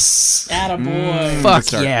flip-flops. Yes. Attaboy.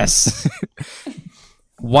 Fuck yes.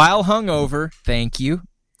 While hungover, thank you.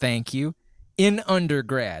 In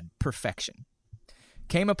undergrad, perfection.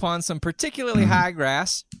 Came upon some particularly high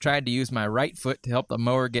grass, tried to use my right foot to help the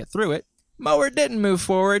mower get through it. Mower didn't move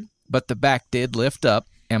forward, but the back did lift up,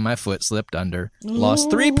 and my foot slipped under. Lost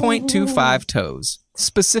 3.25 toes.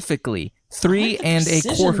 Specifically, 3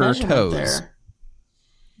 1/4 toes.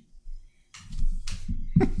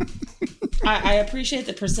 I appreciate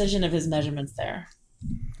the precision of his measurements there.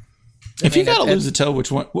 If you gotta lose a toe,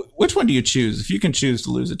 which one do you choose? If you can choose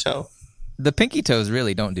to lose a toe, the pinky toes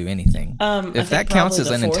really don't do anything. If that counts as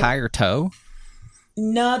an entire toe,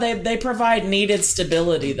 no, they provide needed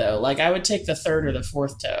stability though. Like I would take the third or the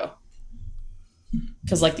fourth toe,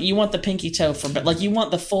 because like you want the pinky toe but like you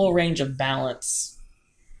want the full range of balance.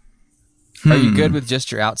 Are you good with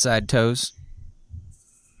just your outside toes?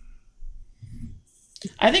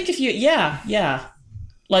 I think if you, yeah.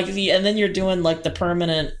 Like and then you're doing like the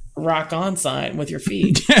permanent rock on sign with your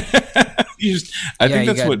feet. I think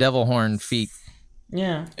that's what devil horn feet.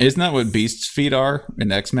 Yeah. Isn't that what Beast's feet are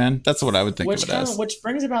in X-Men? That's what I would think of it as. Which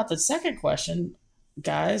brings about the second question,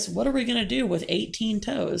 guys. What are we going to do with 18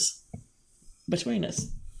 toes between us?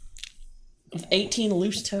 With 18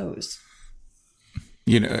 loose toes.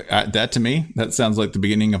 You know, that to me, that sounds like the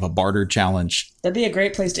beginning of a barter challenge. That'd be a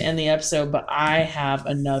great place to end the episode, but I have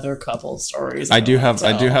another couple stories. I do have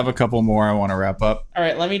a couple more I want to wrap up. All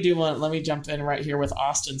right, let me do one. Let me jump in right here with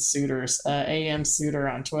Austin Suitors, AM Suitor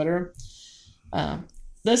on Twitter.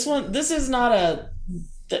 This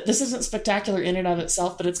isn't spectacular in and of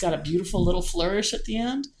itself, but it's got a beautiful little flourish at the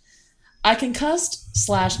end. I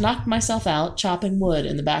concussed/knocked myself out chopping wood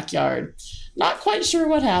in the backyard. Not quite sure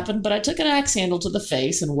what happened, but I took an axe handle to the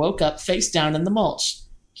face and woke up face down in the mulch.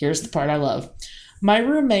 Here's the part I love. My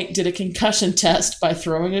roommate did a concussion test by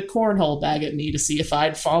throwing a cornhole bag at me to see if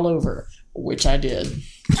I'd fall over, which I did.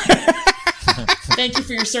 Thank you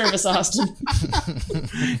for your service, Austin.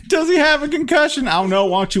 Does he have a concussion? I don't know.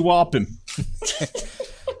 Why don't you whop him?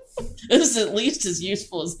 This is at least as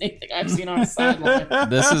useful as anything I've seen on a sideline.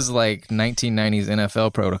 This is like 1990s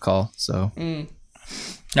NFL protocol. So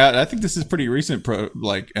I think this is pretty recent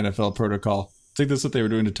NFL protocol. I think that's what they were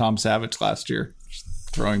doing to Tom Savage last year, just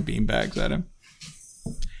throwing beanbags at him.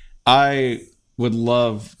 I would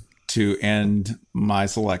love to end my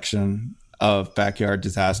selection of backyard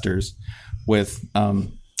disasters with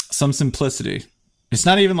some simplicity. It's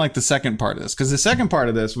not even like the second part of this, because the second part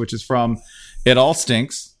of this, which is from It All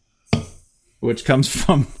Stinks, which comes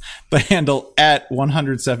from the handle at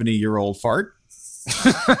 170-year-old fart.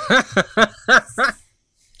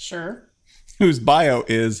 Sure. Whose bio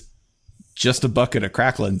is just a bucket of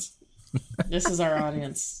cracklins. This is our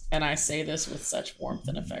audience, and I say this with such warmth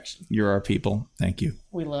and affection. You're our people. Thank you.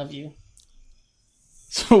 We love you.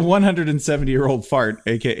 So 170-year-old fart,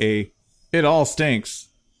 a.k.a. It All Stinks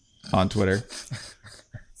on Twitter.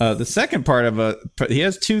 The second part of he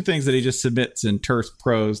has two things that he just submits in terse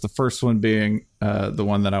prose. The first one being the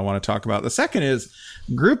one that I want to talk about. The second is,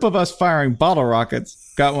 group of us firing bottle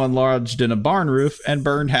rockets, got one lodged in a barn roof and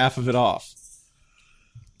burned half of it off.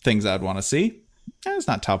 Things I'd want to see. It's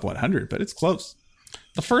not top 100, but it's close.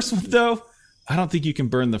 The first one, though, I don't think you can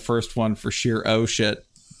burn the first one for sheer oh shit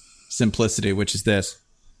simplicity, which is this.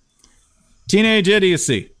 Teenage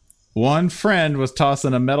idiocy. One friend was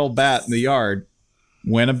tossing a metal bat in the yard,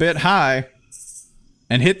 went a bit high,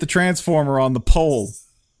 and hit the transformer on the pole,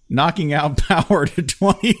 knocking out power to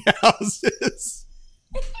 20 houses.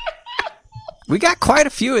 We got quite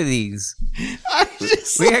a few of these.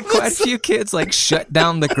 We had quite a few kids shut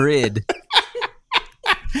down the grid.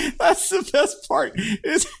 That's the best part.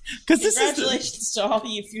 Congratulations to all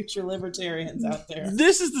you future libertarians out there.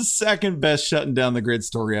 This is the second best shutting down the grid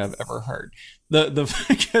story I've ever heard.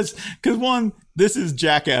 Because one, this is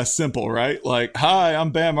jackass simple, right? Like, hi,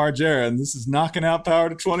 I'm Bam Margera, and this is knocking out power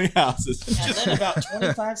to 20 houses. And then about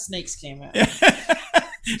 25 snakes came out.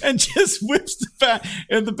 And just whips the bat.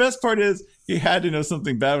 And the best part is, he had to know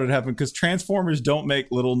something bad would happen, because transformers don't make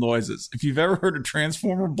little noises. If you've ever heard a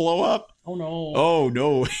transformer blow up, oh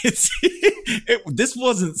no, this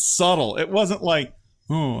wasn't subtle. It wasn't like,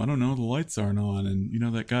 oh, I don't know, the lights aren't on, and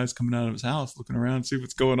that guy's coming out of his house looking around to see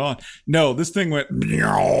what's going on. No, this thing went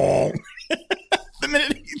the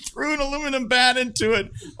minute he threw an aluminum bat into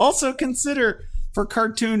it. Also consider, for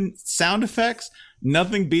cartoon sound effects,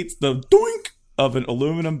 nothing beats the doink of an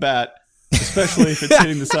aluminum bat, especially if it's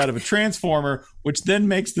hitting the side of a transformer, which then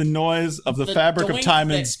makes the noise of the fabric of time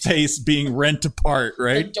and space being rent apart,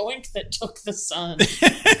 right? The doink that took the sun.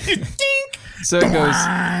 Dink! So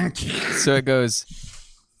it goes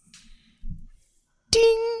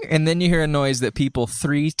ding, and then you hear a noise that people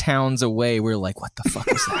 3 towns away were like, what the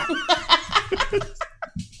fuck is that?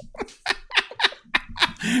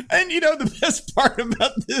 And the best part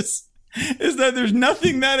about this is that there's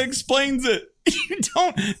nothing that explains it.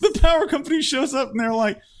 The power company shows up and they're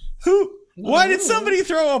like, who Why did somebody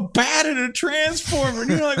throw a bat at a transformer?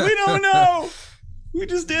 And you're like, we don't know. We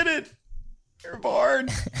just did it. You're bored.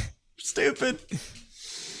 Stupid.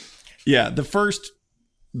 Yeah, the first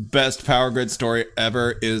best power grid story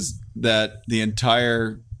ever is that the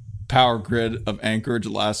entire power grid of Anchorage,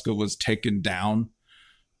 Alaska was taken down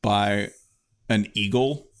by an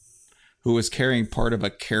eagle who was carrying part of a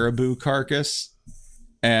caribou carcass.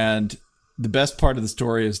 And the best part of the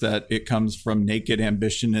story is that it comes from naked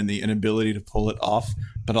ambition and the inability to pull it off,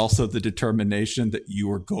 but also the determination that you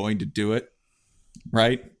were going to do it,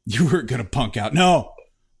 right? You were going to punk out. No,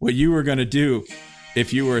 what you were going to do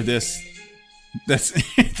if you were this.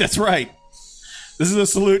 That's right. This is a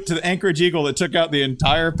salute to the Anchorage Eagle that took out the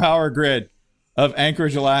entire power grid of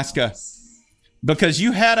Anchorage, Alaska, because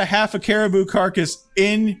you had a half a caribou carcass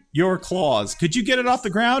in your claws. Could you get it off the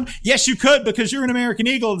ground? Yes, you could, because you're an American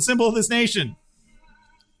eagle, the symbol of this nation.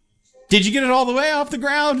 Did you get it all the way off the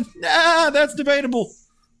ground? Nah, that's debatable.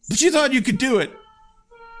 But you thought you could do it.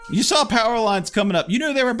 You saw power lines coming up. You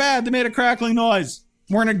knew they were bad. They made a crackling noise.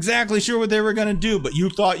 Weren't exactly sure what they were going to do, but you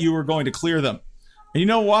thought you were going to clear them. And you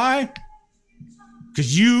know why?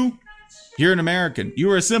 Because you're an American. You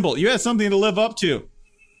were a symbol. You had something to live up to.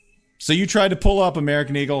 So you tried to pull up,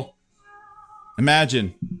 American Eagle.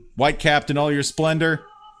 Imagine, white capped in all your splendor,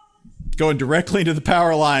 going directly into the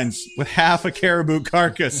power lines with half a caribou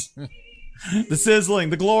carcass. The sizzling,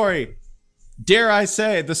 the glory. Dare I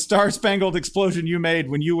say, the star-spangled explosion you made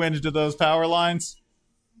when you went into those power lines,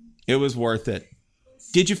 it was worth it.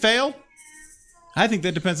 Did you fail? I think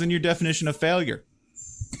that depends on your definition of failure.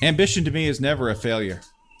 Ambition to me is never a failure.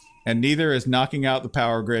 And neither is knocking out the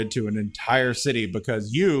power grid to an entire city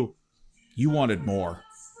because you wanted more.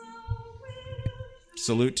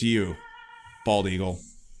 Salute to you, Bald Eagle.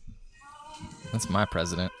 That's my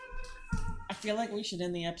president. I feel like we should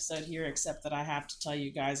end the episode here, except that I have to tell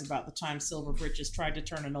you guys about the time Silver Britches tried to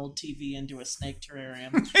turn an old TV into a snake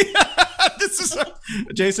terrarium.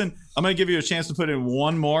 Jason, I'm going to give you a chance to put in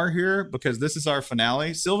one more here because this is our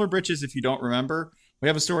finale. Silver Britches, if you don't remember, we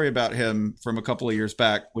have a story about him from a couple of years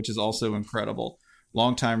back, which is also incredible.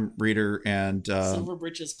 Longtime reader and Silver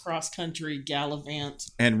Britches cross-country gallivant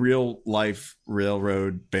and real-life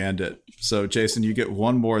railroad bandit. So, Jason, you get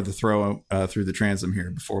one more to throw through the transom here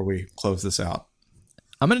before we close this out.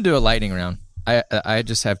 I'm going to do a lightning round. I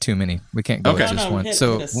just have too many. We can't go with just one.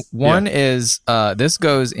 One is this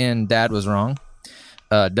goes in Dad Was Wrong.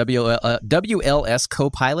 WLS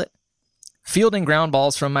co-pilot. Fielding ground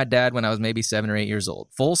balls from my dad when I was maybe 7 or 8 years old.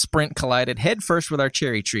 Full sprint collided head first with our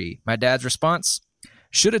cherry tree. My dad's response,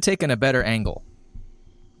 should have taken a better angle.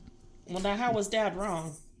 Well, now how was Dad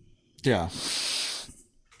wrong? Yeah.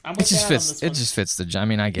 It just fits the. I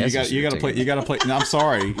mean, I guess you got to play. No, I'm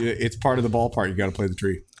sorry. It's part of the ballpark. You got to play the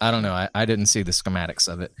tree. I don't know. I didn't see the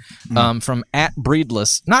schematics of it. From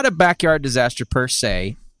 @Breedless, not a backyard disaster per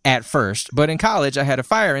se at first, but in college I had a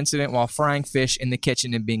fire incident while frying fish in the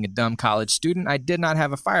kitchen, and being a dumb college student, I did not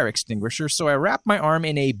have a fire extinguisher, so I wrapped my arm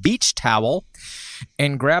in a beach towel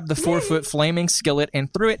and grabbed the 4-foot flaming skillet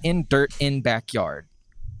and threw it in dirt in backyard.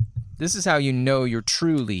 This is how you know you're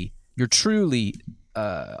truly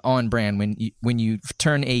on brand when you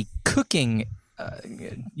turn a cooking,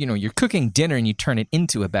 you're cooking dinner and you turn it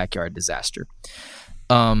into a backyard disaster.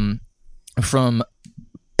 From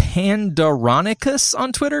Pandaronicus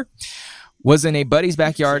on Twitter, was in a buddy's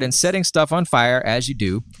backyard and setting stuff on fire, as you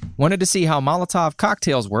do. Wanted to see how Molotov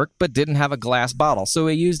cocktails work, but didn't have a glass bottle, so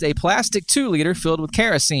he used a plastic 2-liter filled with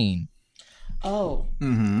kerosene. Oh.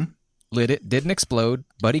 Mm-hmm. Lit it, didn't explode.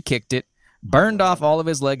 Buddy kicked it, burned off all of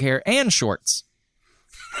his leg hair and shorts.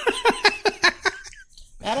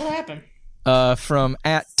 That'll happen. From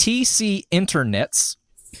 @TC Internets.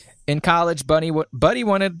 In college, Buddy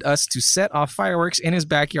wanted us to set off fireworks in his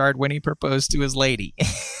backyard when he proposed to his lady.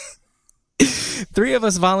 3 of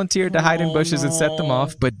us volunteered to hide in bushes and set them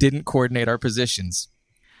off, but didn't coordinate our positions.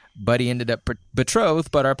 Buddy ended up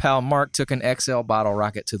betrothed, but our pal Mark took an XL bottle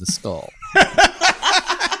rocket to the skull.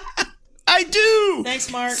 I do! Thanks,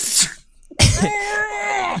 Mark.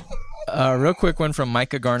 Real quick one from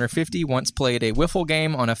Micah Garner 50. Once played a wiffle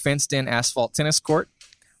game on a fenced-in asphalt tennis court.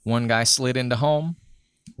 One guy slid into home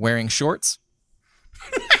wearing shorts.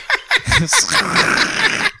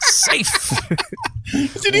 Safe.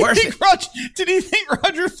 Did he think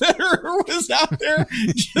Roger Federer was out there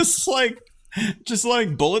just like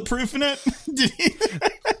bulletproofing it? Did he?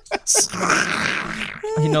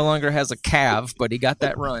 He no longer has a calf, but he got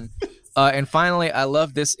that run. And finally, I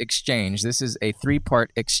love this exchange. This is a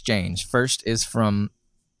 3-part exchange. First is from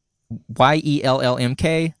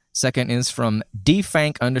YELLMK. Second is from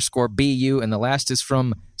DFank_BU. And the last is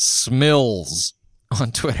from Smills.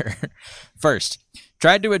 on Twitter. First,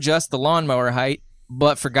 tried to adjust the lawnmower height,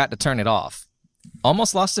 but forgot to turn it off.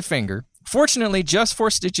 Almost lost a finger. Fortunately, just 4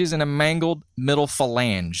 stitches and a mangled middle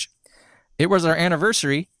phalange. It was our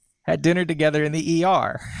anniversary. Had dinner together in the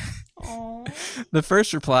ER. The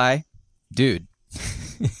first reply, dude.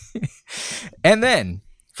 And then,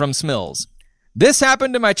 from Smills, this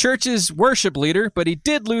happened to my church's worship leader, but he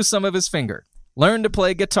did lose some of his finger. Learn to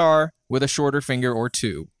play guitar with a shorter finger or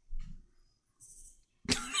 2.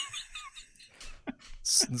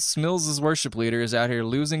 Smills' worship leader is out here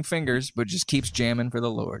losing fingers, but just keeps jamming for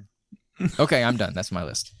the Lord. Okay, I'm done. That's my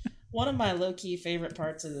list. One of my low-key favorite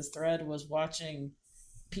parts of this thread was watching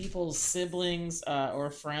people's siblings or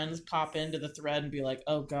friends pop into the thread and be like,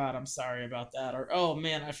 oh God, I'm sorry about that. Or, oh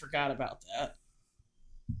man, I forgot about that.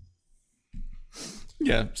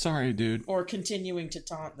 Yeah, sorry, dude. Or continuing to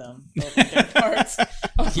taunt them over their parts,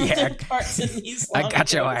 their parts in these I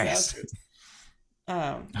got your ass.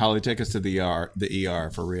 Holly, take us to the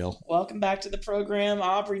ER for real. Welcome back to the program,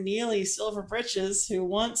 Aubrey Neely, Silver Britches, who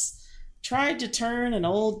once tried to turn an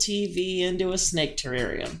old TV into a snake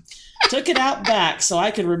terrarium. Took it out back so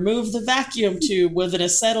I could remove the vacuum tube with an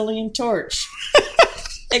acetylene torch.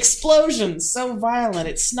 Explosion so violent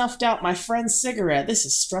it snuffed out my friend's cigarette. This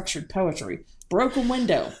is structured poetry. Broken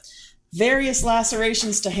window. Various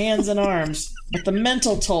lacerations to hands and arms, but the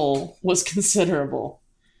mental toll was considerable.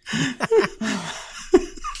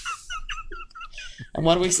 And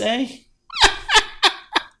what do we say?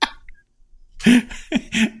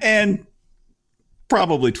 And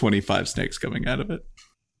probably 25 snakes coming out of it.